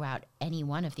throw out any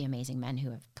one of the amazing men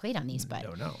who have played on these, but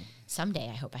someday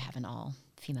I hope I have an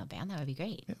all-female band. That would be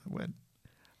great. Yeah, it would.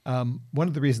 One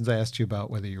of the reasons I asked you about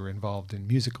whether you were involved in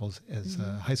musicals as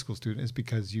a high school student is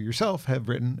because you yourself have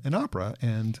written an opera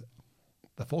and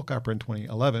the folk opera in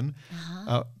 2011.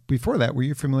 Before that, were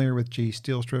you familiar with Jay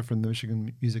Steelstra from the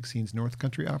Michigan music scene's North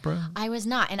Country Opera? I was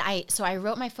not. And I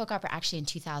wrote my folk opera actually in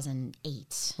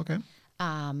 2008. Okay.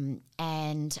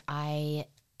 And I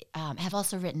have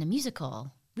also written a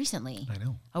musical recently. I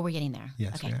know. Oh, we're getting there.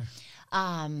 Yes, okay. we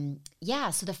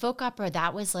are. So the folk opera,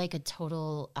 that was like a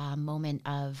total moment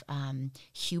of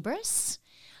hubris.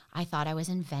 I thought I was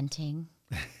inventing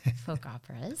folk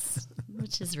operas,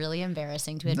 which is really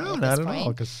embarrassing to admit. No, at not this at point.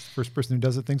 all, because the first person who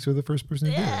does it thinks they're the first person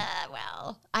who did it.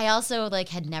 Well, I also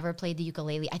had never played the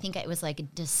ukulele. I think it was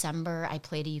December I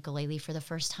played a ukulele for the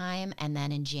first time, and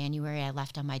then in January I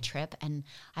left on my trip, and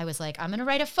I was like, I'm going to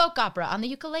write a folk opera on the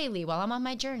ukulele while I'm on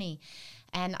my journey.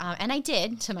 And I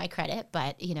did, to my credit,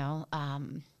 but,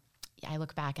 I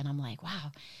look back and I'm like,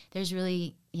 wow, there's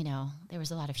really, there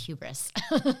was a lot of hubris.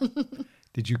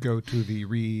 Did you go to the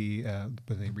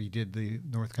when they redid the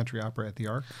North Country Opera at the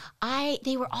Arc?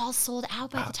 They were all sold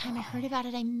out by the time I heard about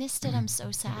it. I missed it. I'm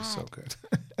so sad. It was so good.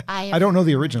 I don't know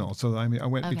the original, so I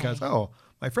went because,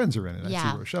 my friends are in it. Yeah.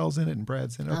 I see Rochelle's in it and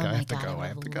Brad's in it. Okay, I have to go. I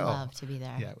have to go. Love to be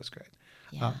there. Yeah, it was great.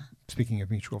 Yeah. Speaking of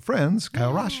mutual friends,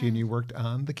 Kyle Rashi and you worked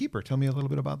on The Keeper. Tell me a little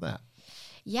bit about that.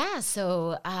 Yeah,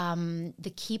 so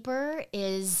The Keeper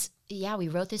is, we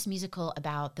wrote this musical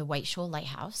about the White Shoal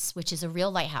Lighthouse, which is a real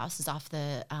lighthouse. It's off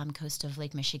the coast of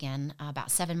Lake Michigan,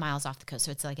 about 7 miles off the coast.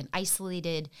 So it's like an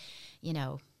isolated,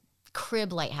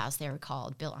 crib lighthouse, they were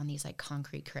called, built on these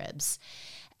concrete cribs.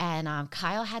 And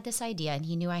Kyle had this idea, and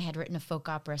he knew I had written a folk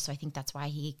opera, so I think that's why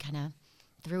he kind of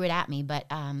threw it at me.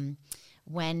 But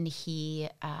when he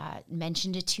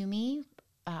mentioned it to me,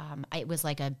 it was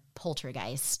like a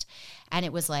poltergeist. And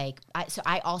it was so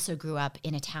I also grew up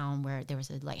in a town where there was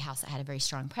a lighthouse that had a very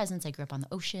strong presence. I grew up on the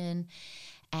ocean.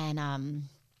 And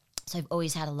so I've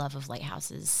always had a love of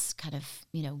lighthouses kind of,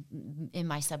 in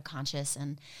my subconscious.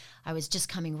 And I was just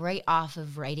coming right off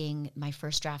of writing my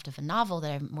first draft of a novel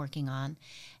that I'm working on.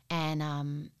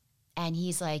 And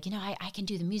he's like, I can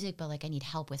do the music, but I need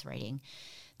help with writing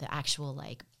the actual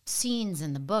scenes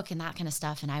in the book and that kind of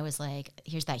stuff. And I was like,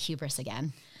 here's that hubris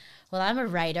again. Well, I'm a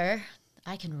writer.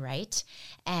 I can write.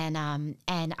 And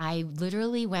I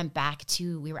literally went back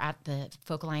we were at the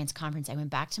Folk Alliance conference. I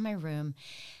went back to my room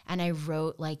and I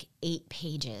wrote 8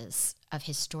 pages of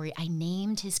his story. I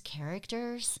named his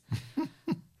characters.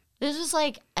 This was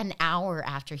an hour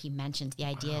after he mentioned the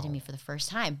idea to me for the first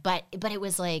time. But it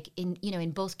was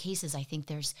in both cases, I think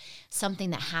there's something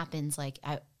that happens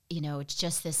it's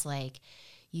just this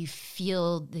you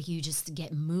feel that you just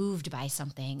get moved by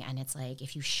something, and it's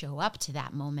if you show up to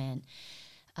that moment,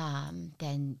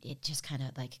 then it just kind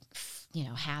of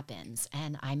happens.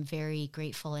 And I'm very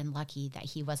grateful and lucky that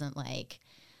he wasn't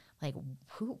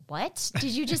what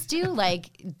did you just do?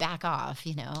 Back off,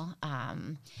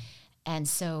 And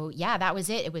so, that was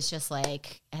it. It was just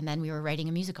and then we were writing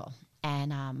a musical.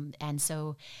 And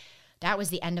so that was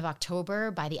the end of October.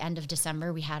 By the end of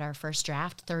December, we had our first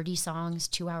draft, 30 songs,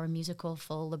 2-hour musical,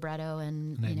 full libretto.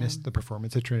 And I missed the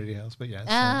performance at Trinity House, but yes,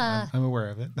 I'm aware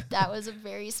of it. That was a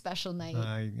very special night.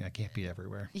 I can't be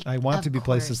everywhere. I want to be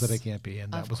places that I can't be,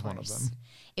 and that was one of them.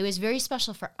 It was very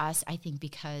special for us, I think,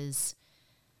 because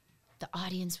the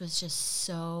audience was just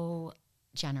so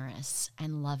generous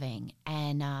and loving.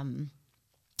 And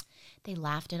they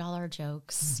laughed at all our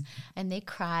jokes, and they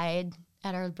cried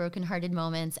at our brokenhearted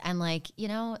moments. And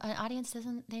an audience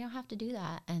they don't have to do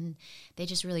that. And they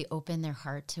just really opened their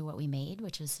heart to what we made,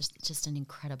 which was just an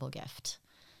incredible gift.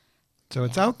 So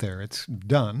it's out there, it's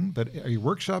done, but are you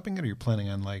workshopping it? Or are you planning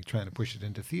on trying to push it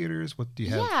into theaters? What do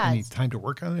you have any time to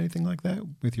work on anything like that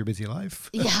with your busy life?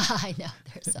 Yeah, I know.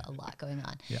 There's a lot going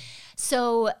on. Yeah.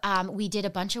 So we did a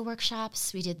bunch of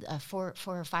workshops. We did 4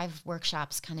 or 5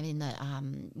 workshops kind of in the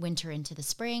winter into the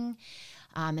spring.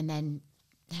 And then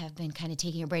have been kind of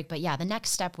taking a break. But the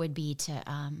next step would be to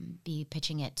be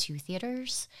pitching it to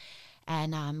theaters.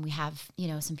 And we have,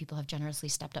 some people have generously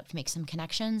stepped up to make some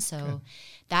connections. So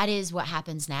that is what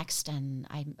happens next. And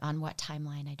on what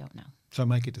timeline, I don't know. So I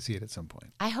might get to see it at some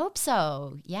point. I hope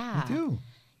so. Yeah. Me too.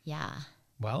 Yeah.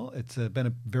 Well, it's been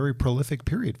a very prolific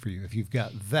period for you. If you've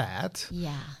got that,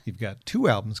 Yeah. you've got 2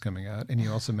 albums coming out, and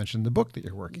you also mentioned the book that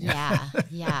you're working on.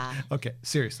 Yeah. Okay,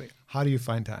 seriously, how do you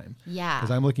find time? Yeah. Because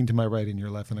I'm looking to my right and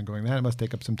your left, and I'm going, that must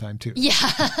take up some time too.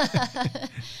 Yeah.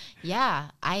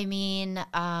 Yeah. I mean,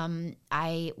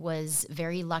 I was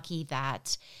very lucky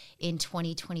that in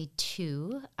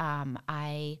 2022,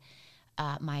 my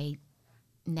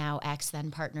now ex,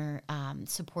 then partner,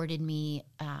 supported me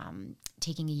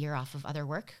taking a year off of other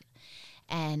work.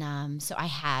 And so I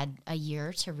had a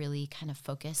year to really kind of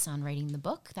focus on writing the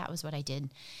book. That was what I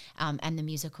did, and the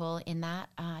musical in that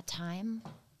time.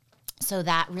 So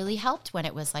that really helped when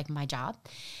it was like my job.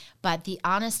 But the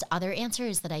honest other answer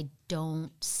is that I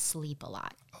don't sleep a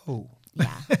lot. Oh.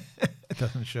 Yeah. It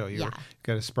doesn't show. You've Yeah.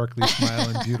 got a sparkly smile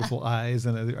and beautiful eyes,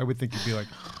 and I would think you'd be like,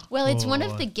 Well, it's one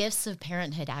of the gifts of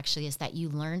parenthood, actually, is that you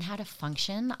learn how to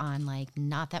function on like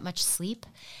not that much sleep.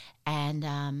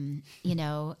 And, you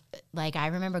know, like I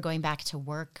remember going back to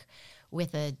work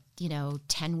with a,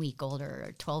 10-week-old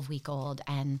or 12-week-old,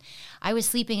 and I was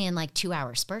sleeping in like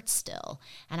 2-hour spurts still.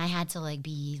 And I had to like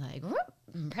be like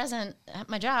present at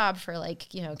my job for like,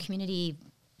 community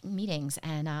meetings.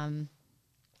 And,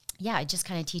 yeah, it just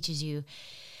kind of teaches you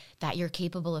that you're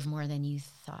capable of more than you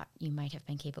thought you might have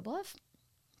been capable of.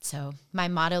 So my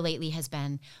motto lately has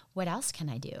been, what else can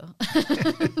I do?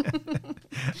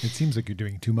 It seems like you're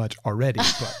doing too much already,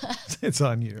 but it's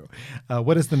on you.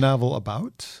 What is the novel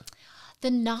about? The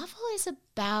novel is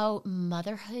about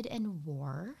motherhood and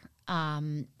war.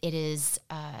 It is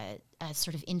a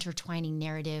sort of intertwining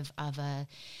narrative of a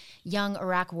young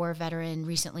Iraq War veteran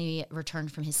recently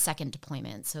returned from his second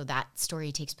deployment. So that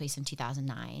story takes place in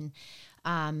 2009.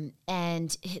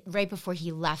 And right before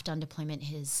he left on deployment,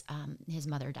 his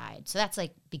mother died. So that's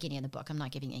like beginning of the book. I'm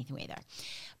not giving anything away there.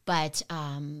 But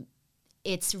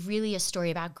it's really a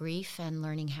story about grief and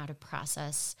learning how to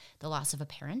process the loss of a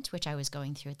parent, which I was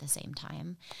going through at the same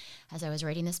time as I was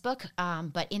writing this book.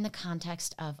 But in the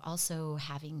context of also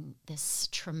having this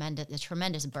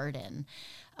tremendous burden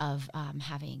of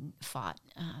having fought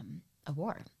a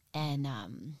war, and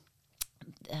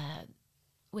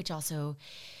which also,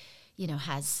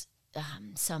 has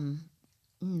some,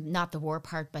 not the war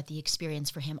part, but the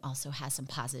experience for him also has some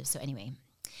positives. So anyway.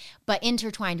 But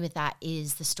intertwined with that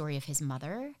is the story of his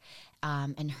mother,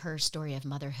 and her story of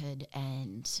motherhood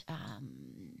and,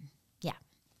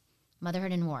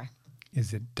 motherhood and war.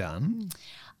 Is it done?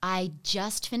 I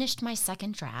just finished my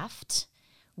second draft,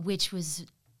 which was,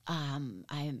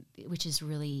 which is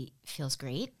really feels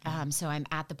great. So I'm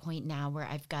at the point now where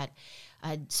I've got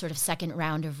a sort of second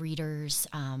round of readers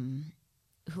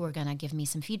who are going to give me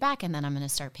some feedback, and then I'm going to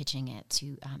start pitching it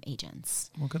to agents.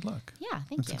 Well, good luck. Yeah,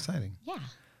 thank you. That's exciting. Yeah.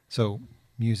 So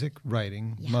music,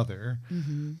 writing, mother.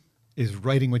 Mm-hmm. Is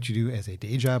writing what you do as a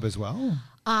day job as well?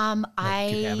 Do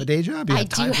you have a day job? I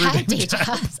do have day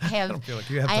jobs. I don't feel like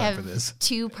you have time for this.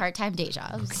 2 part-time day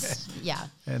jobs. Okay. Yeah.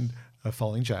 And a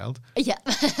falling child. Yeah.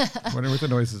 Wonder what the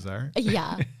noises are.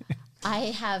 Yeah. I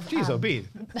have... Jeez, Obed.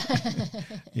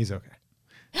 He's okay.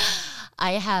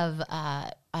 I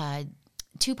have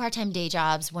 2 part-time day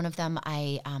jobs. One of them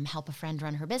I help a friend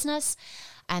run her business.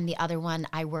 And the other one,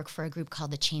 I work for a group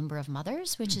called the Chamber of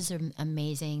Mothers, which is an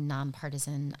amazing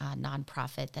nonpartisan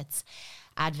nonprofit that's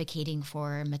advocating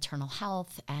for maternal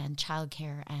health and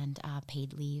childcare and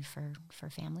paid leave for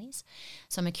families.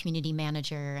 So I'm a community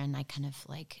manager, and I kind of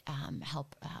like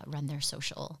help run their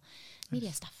social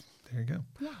media stuff. There you go.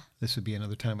 Yeah. This would be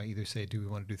another time I either say, do we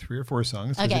want to do 3 or 4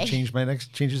 songs? Okay. It changes my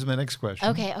next question.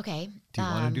 Okay. Do you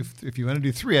want to do, if you want to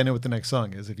do 3, I know what the next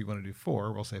song is. If you want to do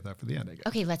 4, we'll save that for the end, I guess.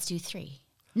 Okay, let's do 3.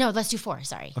 No, let's do 4,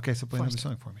 sorry. Okay, so play 4 another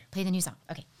song for me. Play the new song,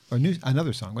 okay. Or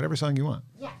another song, whatever song you want.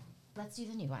 Yeah, let's do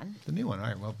the new one. The new one, all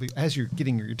right. Well, as you're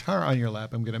getting your guitar on your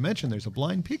lap, I'm going to mention there's a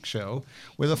Blind Pig show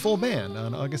with a full band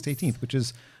on August 18th, which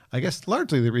is, I guess,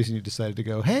 largely the reason you decided to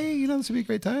go, hey, this would be a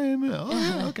great time. Oh,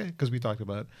 yeah, okay, because we talked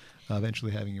about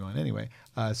eventually having you on anyway.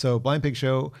 So Blind Pig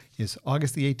Show is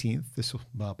August the 18th. This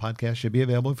podcast should be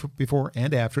available before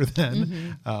and after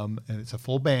then. And it's a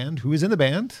full band. Who is in the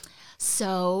band?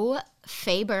 So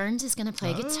Faye Burns is going to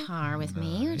play guitar with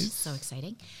me, which is so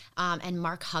exciting. And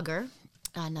Mark Hugger,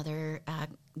 another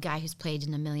guy who's played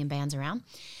in a million bands around,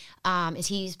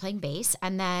 he's playing bass.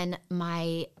 And then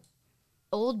my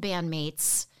old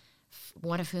bandmates,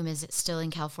 one of whom is still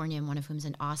in California and one of whom is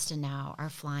in Austin now, are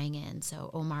flying in. So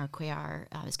Omar Cuellar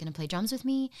is going to play drums with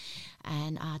me,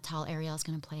 and Tal Ariel is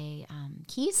going to play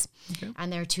keys. Okay.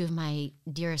 And they're 2 of my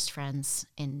dearest friends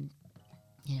in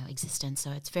existence.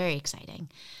 So it's very exciting.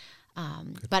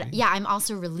 But yeah, I'm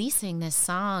also releasing this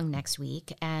song next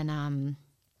week. And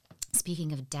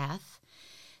speaking of death,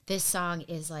 this song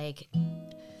is like,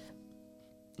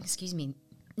 excuse me,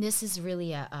 this is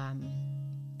really a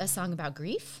song about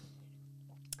grief.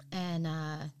 And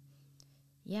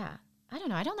yeah, I don't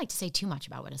know. I don't like to say too much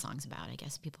about what a song's about. I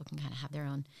guess people can kind of have their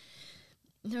own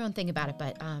thing about it.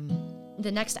 But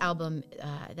the next album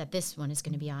that this one is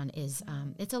going to be on is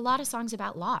it's a lot of songs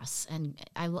about loss. And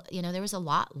there was a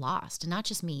lot lost, and not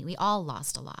just me. We all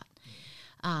lost a lot.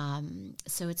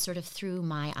 So it's sort of through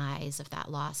my eyes of that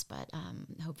loss, but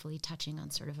hopefully touching on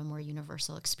sort of a more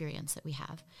universal experience that we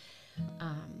have.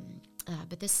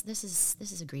 But this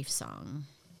is a grief song.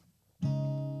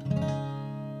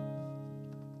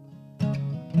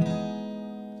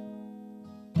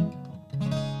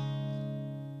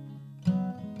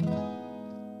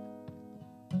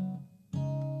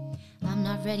 I'm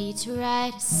not ready to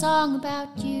write a song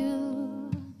about you,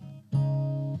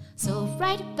 so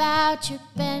write about your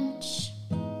bench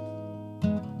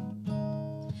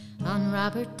on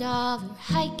Robert Dollar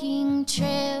hiking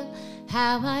trail,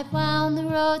 how I wound the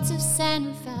roads of San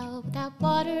Rafael without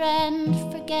water and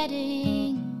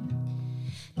forgetting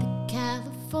the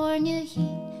California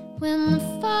heat when the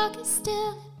fog is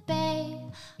still at bay.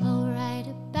 I'll write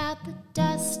about the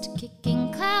dust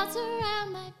kicking clouds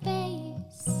around my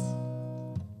base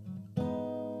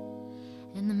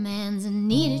and the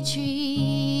manzanita trees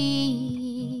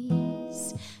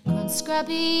grown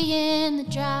scrubby in the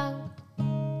drought.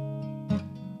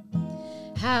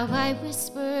 How I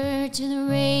whisper to the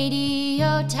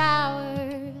radio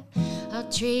tower, I'll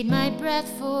trade my breath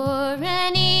for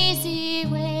an easy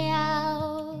way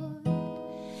out.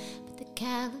 But the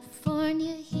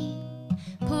California heat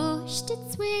pushed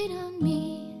its weight on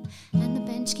me, and the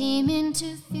bench came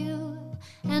into view,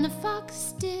 and a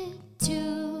fox did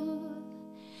too.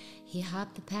 He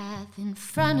hopped the path in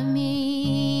front of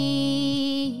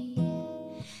me,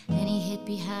 and he hid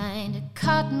behind a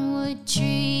cottonwood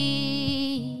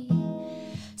tree.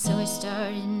 So I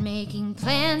started making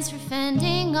plans for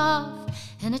fending off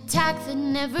an attack that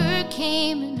never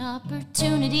came, an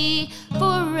opportunity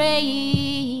for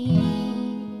rage.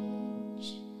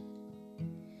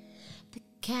 The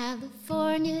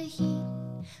California heat,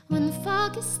 when the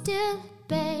fog is still at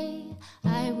bay.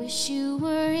 I wish you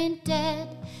weren't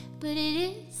dead, but it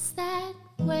is that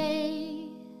way.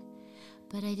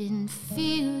 But I didn't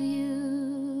feel you.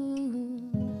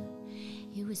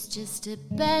 It was just a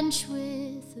bench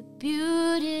with a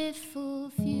beautiful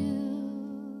view.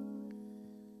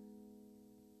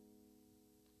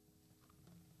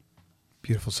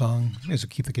 Beautiful song. As we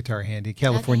keep the guitar handy.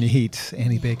 California Heat.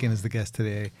 Annie Bacon is the guest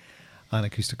today on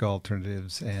Acoustic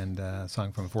Alternatives, and a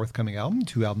song from a forthcoming album.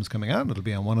 2 albums coming out. It'll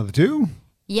be on one of the 2.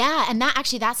 Yeah, and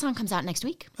that song comes out next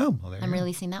week. Oh, well, there I'm you go.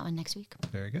 releasing that one next week.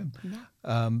 Very good.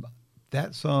 Yeah.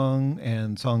 That song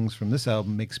and songs from this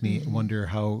album makes me wonder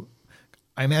how,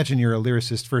 I imagine you're a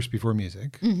lyricist first before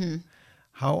music. Mm-hmm.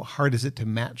 How hard is it to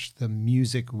match the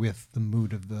music with the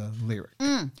mood of the lyric?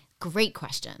 Great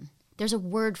question. There's a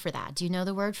word for that. Do you know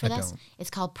the word for this? Don't. It's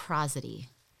called prosody.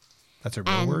 That's a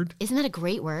real word? Isn't that a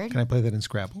great word? Can I play that in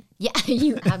Scrabble? Yeah,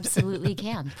 you absolutely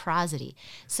can. Prosody.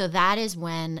 So that is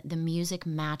when the music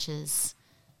matches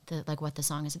what the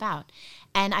song is about.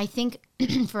 And I think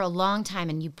for a long time,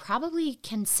 and you probably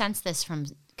can sense this from,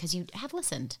 because you have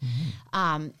listened,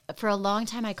 for a long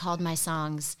time I called my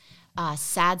songs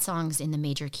sad songs in the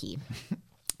major key.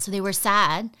 So they were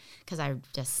sad because I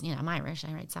just, I'm Irish.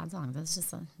 I write sad songs. That's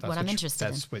just what I'm interested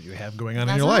in. That's what you have going on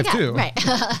in your life too. Right.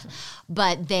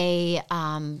 But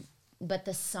but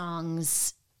the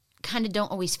songs kind of don't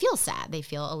always feel sad. They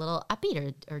feel a little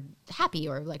upbeat or happy,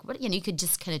 or like what, you could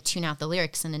just kind of tune out the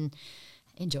lyrics and then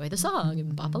enjoy the song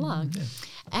and bop along. Yeah.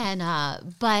 And,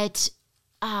 but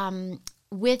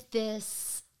with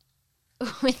this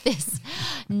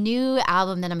new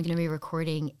album that I'm going to be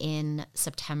recording in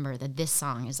September, that this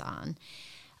song is on,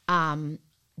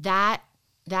 that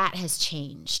has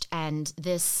changed, and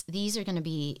these are going to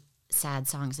be sad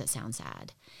songs that sound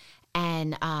sad,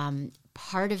 and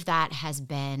part of that has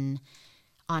been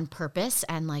on purpose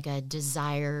and like a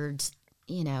desired,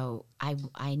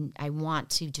 I want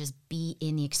to just be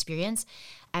in the experience,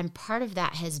 and part of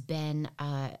that has been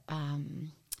a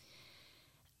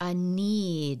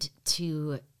need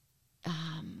to,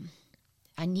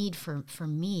 a need for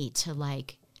me to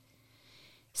like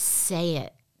say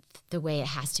it the way it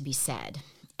has to be said.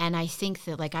 And I think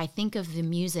that I think of the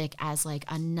music as like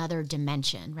another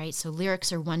dimension, right? So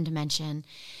lyrics are one dimension,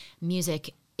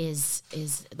 music is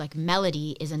like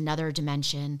melody is another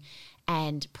dimension,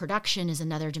 and production is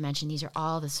another dimension. These are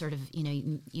all the sort of,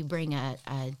 you bring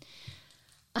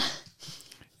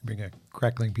Bring a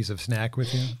crackling piece of snack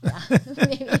with you.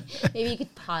 Yeah. maybe you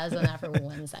could pause on that for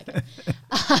 1 second.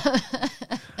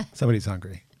 Somebody's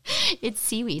hungry. It's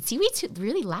seaweed. Seaweed's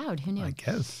really loud. Who knew? I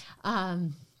guess.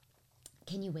 Can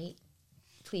you wait,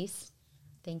 please?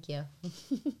 Thank you.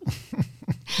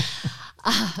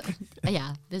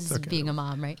 Yeah, this is okay. being a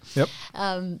mom, right? Yep.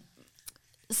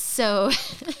 So.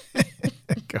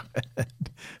 Go ahead.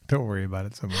 Don't worry about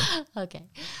it so much. Okay.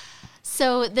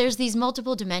 So there's these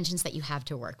multiple dimensions that you have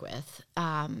to work with.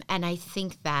 And I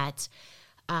think that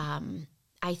on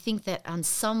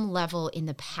some level in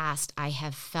the past, I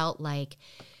have felt like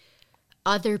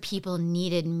other people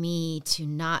needed me to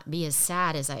not be as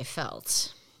sad as I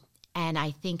felt. And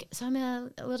I think, so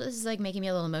this is like making me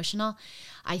a little emotional.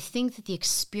 I think that the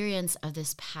experience of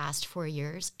this past 4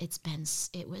 years, it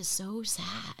was so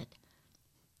sad.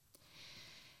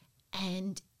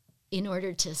 And in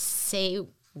order to say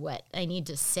what I need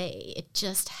to say, it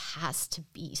just has to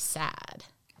be sad.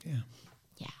 Yeah.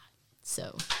 Yeah.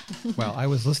 So. Well, I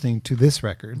was listening to this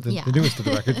record, the newest of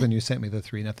the records, when you sent me the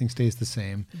 3, Nothing Stays the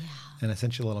Same. Yeah. And I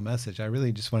sent you a little message. I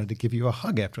really just wanted to give you a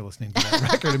hug after listening to that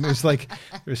record. I mean, it was like,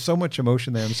 there's so much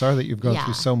emotion there. I'm sorry that you've gone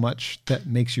through so much that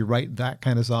makes you write that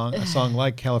kind of song. A song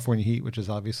like California Heat, which is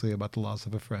obviously about the loss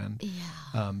of a friend.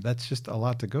 Yeah. That's just a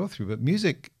lot to go through. But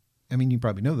music, I mean, you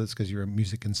probably know this because you're a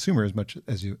music consumer as much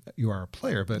as you are a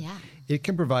player, but it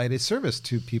can provide a service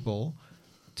to people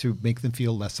to make them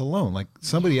feel less alone. Like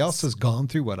somebody else has gone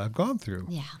through what I've gone through.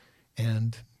 Yeah.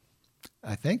 And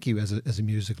I thank you as a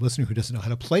music listener who doesn't know how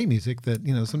to play music, that,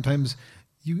 sometimes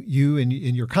you and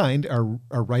your kind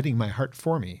are writing my heart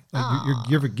for me. Like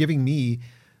you're giving me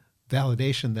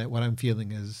validation that what I'm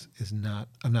feeling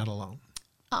I'm not alone.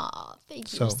 Oh,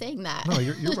 thank you for saying that. No,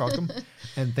 you're welcome.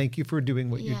 And thank you for doing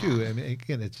what you do. I mean,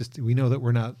 again, it's just, we know that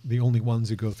we're not the only ones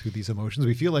who go through these emotions.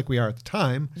 We feel like we are at the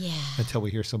time until we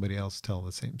hear somebody else tell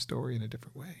the same story in a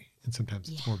different way. And sometimes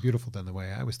it's more beautiful than the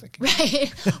way I was thinking.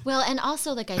 Right. Well, and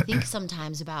also like, I think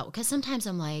sometimes because sometimes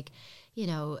I'm like, I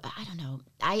don't know,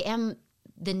 I am,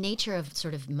 the nature of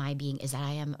sort of my being is that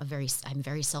I'm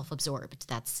very self-absorbed.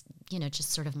 That's,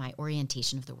 just sort of my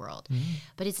orientation of the world. Mm-hmm.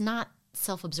 But it's not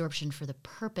self-absorption for the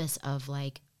purpose of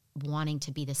like wanting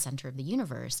to be the center of the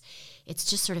universe. It's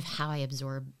just sort of how I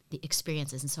absorb the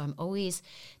experiences. And so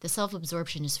the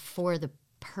self-absorption is for the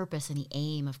purpose and the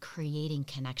aim of creating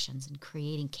connections and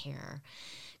creating care,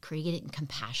 creating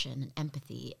compassion and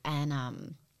empathy.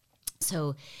 And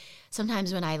so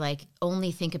sometimes when I like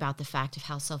only think about the fact of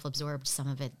how self-absorbed some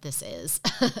of this is,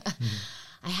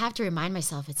 I have to remind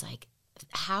myself it's like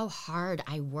how hard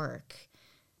I work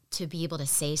to be able to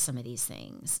say some of these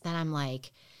things, that I'm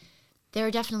like,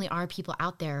 there definitely are people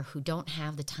out there who don't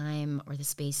have the time or the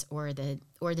space or the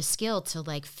skill to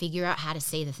like figure out how to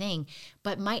say the thing,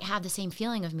 but might have the same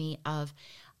feeling of me of,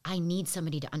 I need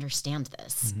somebody to understand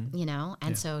this,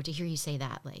 And so to hear you say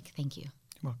that, like, thank you.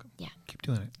 You're welcome. Yeah. Keep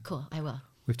doing it. Cool. I will.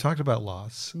 We've talked about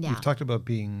loss. Yeah. We've talked about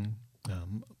being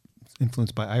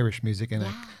influenced by Irish music. And,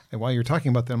 and while you're talking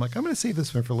about that, I'm like, I'm going to save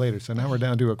this one for later. So now we're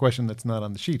down to a question that's not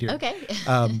on the sheet here. Okay.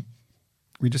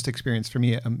 We just experienced, for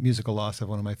me, a musical loss of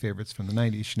one of my favorites from the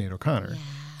 90s, Sinead O'Connor. Yeah.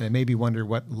 And it made me wonder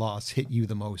what loss hit you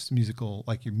the most,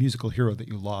 like your musical hero that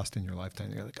you lost in your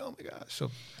lifetime. You're like, oh my gosh. So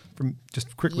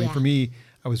for me,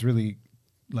 I was really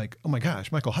like, oh my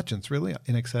gosh, Michael Hutchence, really?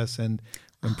 In Excess and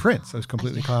Prince. I was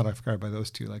completely caught off guard by those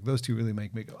two. Like those two really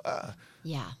make me go, ah.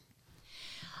 Yeah.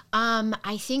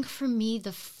 I think for me,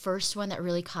 the first one that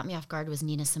really caught me off guard was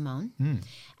Nina Simone.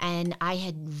 And I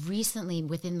had recently,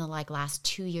 within the last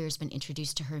 2 years, been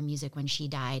introduced to her music when she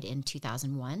died in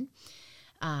 2001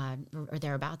 or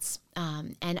thereabouts.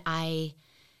 And I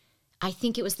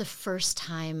think it was the first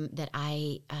time that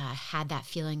I had that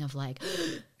feeling of like,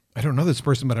 I don't know this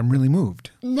person, but I'm really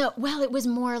moved. No, well, it was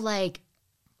more like,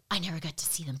 I never got to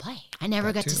see them play. I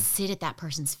never got to sit at that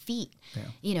person's feet,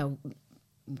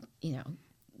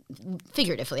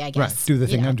 figuratively, I guess. Right, do the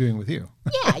thing I'm doing with you.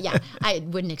 Yeah. I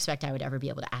wouldn't expect I would ever be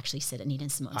able to actually sit at Nina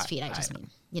Simone's feet. I just mean,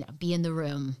 be in the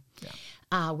room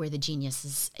where the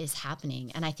genius is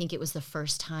happening. And I think it was the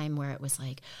first time where it was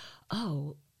like,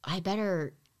 oh, I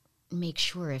better make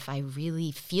sure if I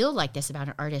really feel like this about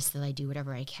an artist that I do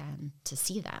whatever I can to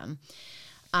see them.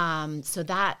 So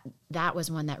that was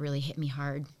one that really hit me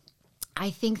hard.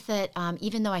 I think that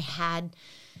even though I had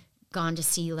gone to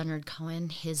see Leonard Cohen,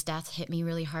 his death hit me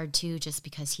really hard too, just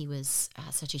because he was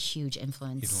such a huge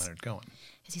influence. He's Leonard Cohen.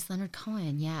 Because he's Leonard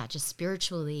Cohen, just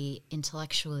spiritually,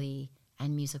 intellectually,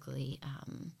 and musically.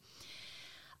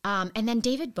 And then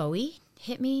David Bowie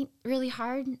hit me really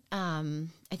hard.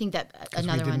 I think that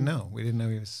another one. We didn't know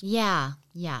he was. Yeah.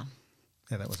 Yeah,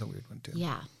 that was a weird one too.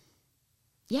 Yeah.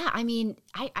 Yeah, I mean,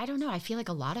 I don't know. I feel like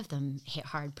a lot of them hit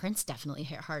hard. Prince definitely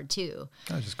hit hard too.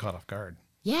 I was just caught off guard.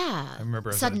 Yeah. I remember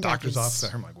I was at a doctor's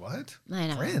office. I'm like, what? I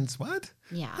know. Prince, what?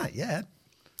 Yeah. Not yet.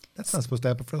 That's not supposed to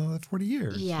happen for another 40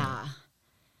 years. Yeah.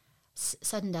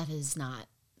 Sudden death is not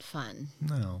fun.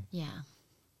 No. Yeah.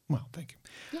 Well, thank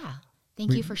you. Yeah.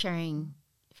 Thank you for sharing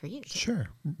for you too. Sure.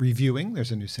 Reviewing,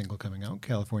 there's a new single coming out,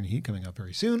 California Heat, coming out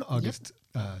very soon. August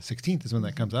 16th is when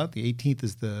that comes out. The 18th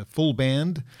is the full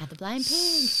band At the Blind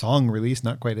Pig. song release,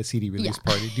 not quite a CD release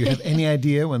party. Do you have any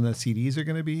idea when the CDs are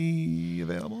going to be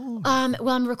available? Well,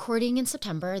 I'm recording in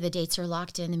September. The dates are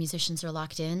locked in. The musicians are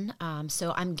locked in.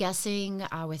 So I'm guessing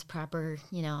with proper,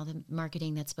 the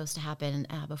marketing that's supposed to happen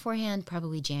beforehand,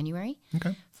 probably January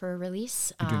for a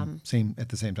release. At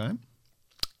the same time?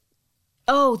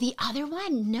 Oh, the other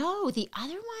one? No, the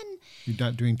other one. You're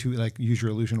not doing two, like Use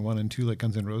Your Illusion 1 and 2 like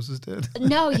Guns N' Roses did?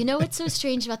 No, you know what's so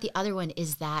strange about the other one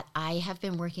is that I have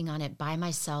been working on it by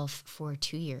myself for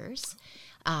 2 years.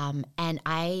 And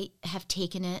I have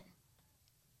taken it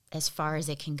as far as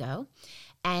it can go.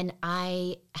 And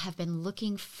I have been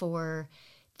looking for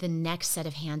the next set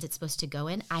of hands it's supposed to go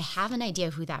in. I have an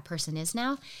idea who that person is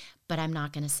now, but I'm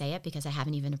not going to say it because I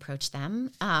haven't even approached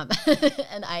them.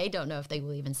 And I don't know if they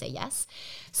will even say yes.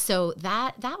 So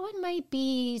that one might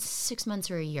be 6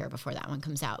 months or a year before that one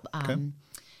comes out.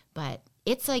 But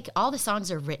it's like all the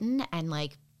songs are written and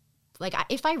like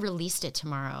if I released it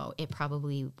tomorrow, it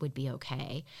probably would be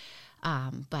okay.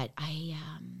 But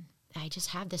I just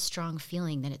have this strong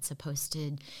feeling that it's supposed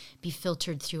to be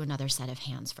filtered through another set of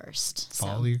hands first.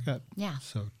 Follow your gut. Yeah.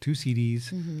 So 2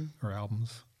 CDs or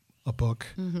albums, a book,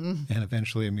 and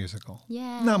eventually a musical.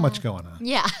 Yeah. Not much going on.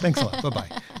 Yeah. Thanks a lot.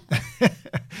 Bye-bye.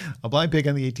 A Blind Pig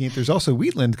on the 18th. There's also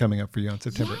Wheatland coming up for you on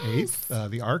September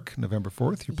 8th. The Arc, November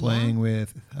 4th. You're playing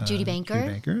with Judy Banker.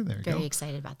 There you go. Very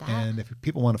excited about that. And if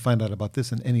people want to find out about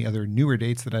this and any other newer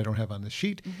dates that I don't have on the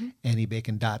sheet,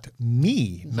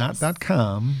 AnnieBacon.me, not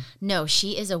 .com. No,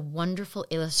 she is a wonderful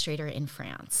illustrator in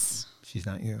France. She's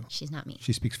not you. She's not me.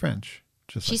 She speaks French.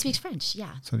 She speaks French,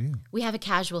 yeah. So do you. We have a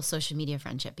casual social media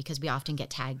friendship because we often get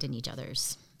tagged in each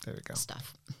other's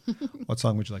stuff. What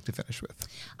song would you like to finish with?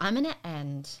 I'm going to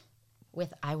end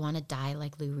with I Want to Die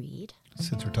Like Lou Reed.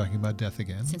 Since we're talking about death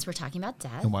again. Since we're talking about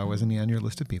death. And why wasn't he on your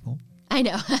list of people? I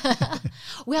know.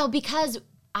 Well, because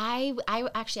I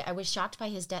was shocked by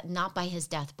his death, not by his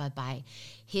death, but by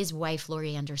his wife,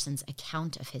 Laurie Anderson's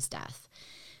account of his death.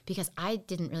 Because I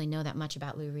didn't really know that much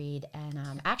about Lou Reed.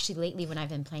 And actually lately when I've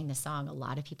been playing this song, a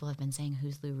lot of people have been saying,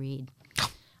 who's Lou Reed?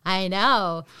 I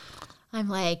know. I'm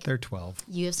like, they're 12.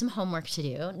 You have some homework to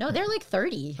do. No, they're like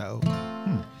 30. Oh.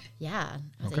 Yeah.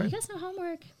 I was like, you got some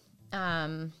homework.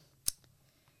 But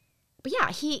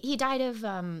yeah, he died of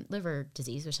liver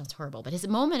disease, which sounds horrible. But his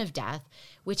moment of death,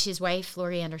 which his wife,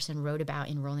 Laurie Anderson, wrote about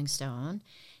in Rolling Stone,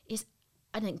 is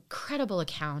an incredible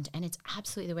account. And it's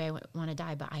absolutely the way I want to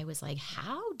die. But I was like,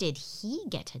 how did he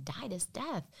get to die this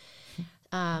death?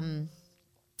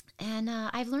 And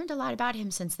I've learned a lot about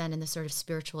him since then in the sort of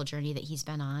spiritual journey that he's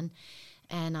been on.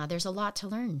 And there's a lot to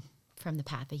learn from the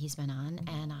path that he's been on.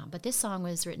 And but this song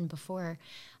was written before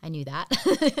I knew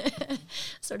that.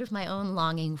 Sort of my own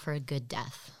longing for a good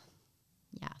death.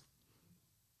 Yeah.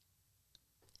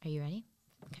 Are you ready?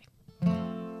 Okay.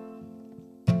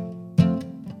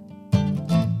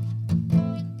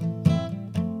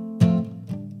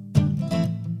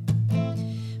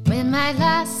 When my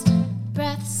last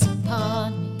breath's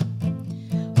upon me,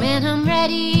 when I'm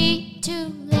ready to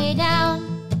lay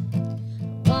down,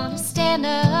 I wanna stand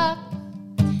up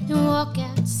and walk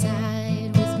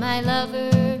outside with my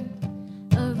lover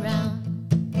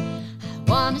around.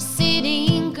 I wanna sit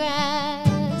in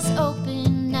grass,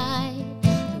 open night.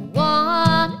 I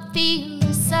wanna feel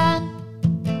the sun,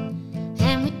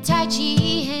 and with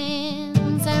touchy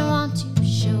hands I want to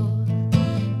show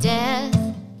death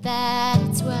that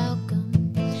it's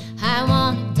welcome. I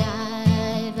wanna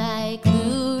die like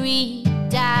Lou Reed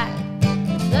died,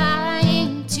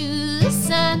 flying to the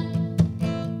sun.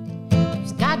 He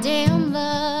was goddamn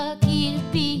lucky to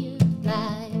be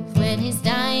alive when his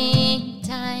dying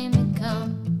time had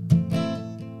come.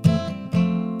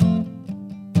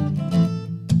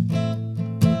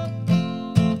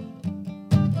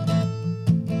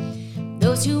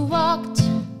 Those who walked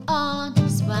on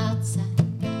his wild side,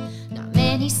 not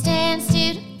many stand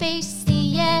still to face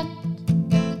the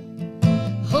end,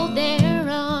 hold their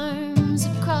arms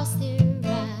across their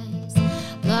eyes,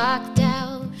 blocked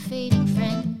out fading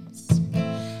friends.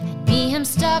 And me, I'm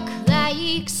stuck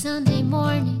like Sunday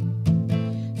morning,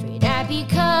 afraid I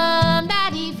become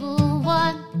that evil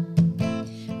one who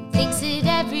thinks that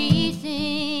everything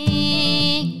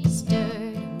is dirt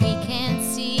and we can't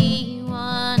see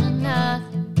one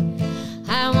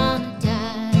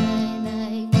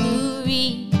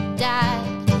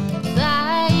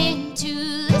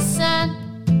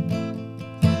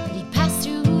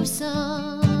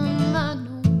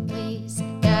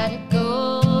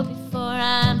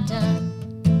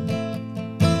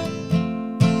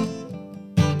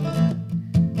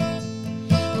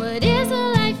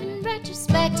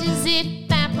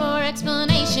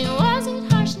explanation. Was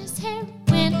it harshness,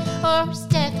 heroin, or was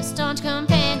death a staunch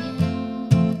companion?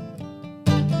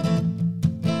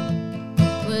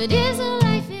 What is a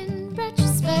life in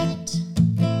retrospect?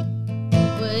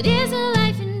 What is a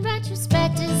life in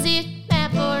retrospect? Is it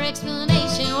map or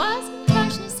explanation? Was it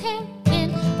harshness,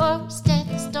 heroin, or was death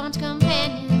a staunch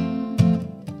companion?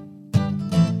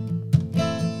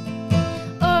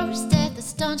 Or was death a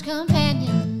staunch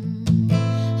companion?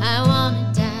 I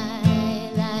wanna die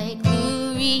like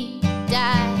Lou Reed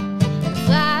died,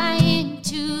 fly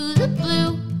into the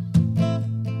blue.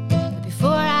 But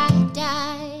before I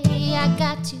die, I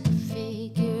got to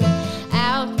figure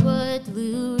out what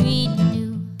Lou Reed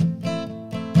knew.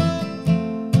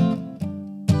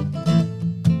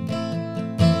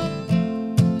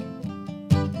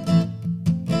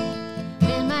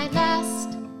 When my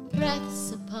last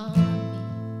breath's upon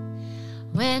me,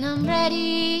 when I'm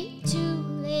ready to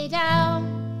lay down,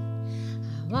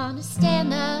 I wanna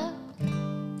stand up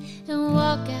and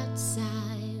walk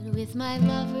outside with my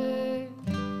lover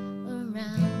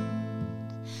around.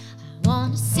 I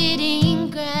wanna sit in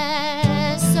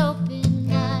grass, open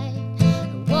night.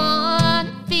 I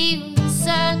wanna feel the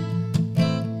sun,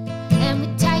 and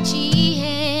with tai chi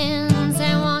hands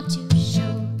I want to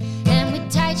show. And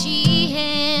with tai chi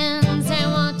hands I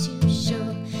want to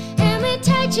show. And with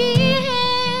tai chi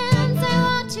hands I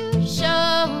want to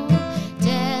show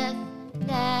death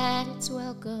that it's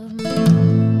welcome.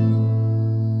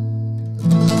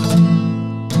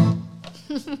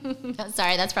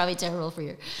 Sorry, that's probably terrible for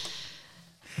your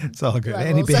It's all good.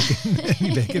 Annie Bacon.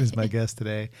 Annie Bacon is my guest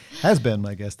today, has been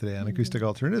my guest today on Acoustic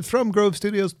Alternatives from Grove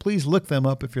Studios. Please look them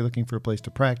up if you're looking for a place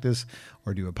to practice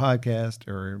or do a podcast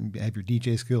or have your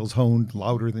DJ skills honed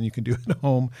louder than you can do at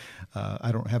home.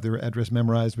 I don't have their address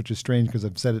memorized, which is strange because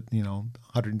I've said it,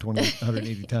 120,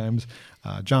 180 times.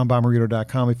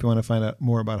 JohnBommarito.com if you want to find out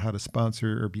more about how to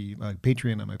sponsor or be a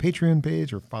Patreon on my Patreon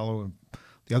page or follow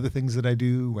the other things that I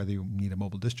do, whether you need a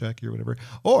mobile disc jockey or whatever,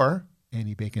 or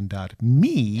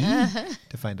AnnieBacon.me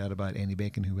to find out about Annie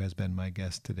Bacon, who has been my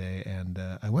guest today. And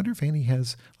I wonder if Annie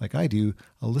has, like I do,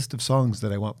 a list of songs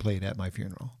that I want played at my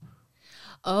funeral.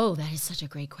 Oh, that is such a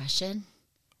great question.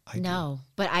 No,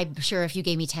 but I'm sure if you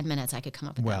gave me 10 minutes, I could come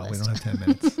up with that list. Well, we don't have 10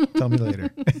 minutes. Tell me later.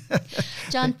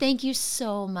 John, thank you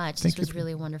so much. This was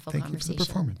really a wonderful conversation. Thank you for the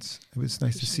performance. It was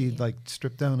nice to see like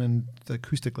stripped down and the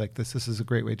acoustic like this. This is a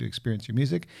great way to experience your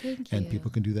music. Thank and you. People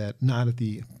can do that not at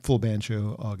the full band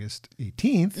show August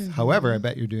 18th. However, I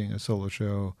bet you're doing a solo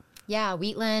show. Yeah,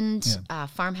 Wheatland,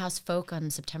 Farmhouse Folk on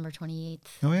September 28th.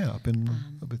 Oh, yeah, up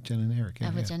with Jen and Eric.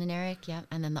 With Jen and Eric, yeah.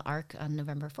 And then the Arc on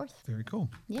November 4th. Very cool.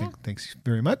 Yeah. Thanks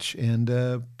very much. And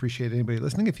appreciate anybody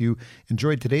listening. If you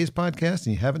enjoyed today's podcast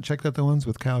and you haven't checked out the ones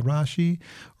with Kyle Rashi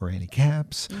or Annie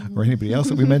Capps or anybody else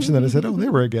that we mentioned that I said, oh, they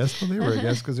were a guest. Well, they were a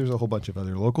guest because there's a whole bunch of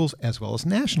other locals as well as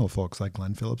national folks like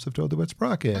Glenn Phillips of Toad the Wet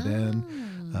Sprocket.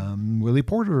 And Willie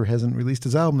Porter hasn't released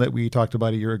his album that we talked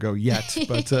about a year ago yet,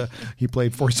 but he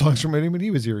played 4 songs from it when he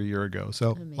was here a year ago.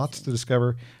 So Amazing. Lots to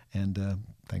discover. And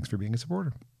thanks for being a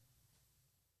supporter.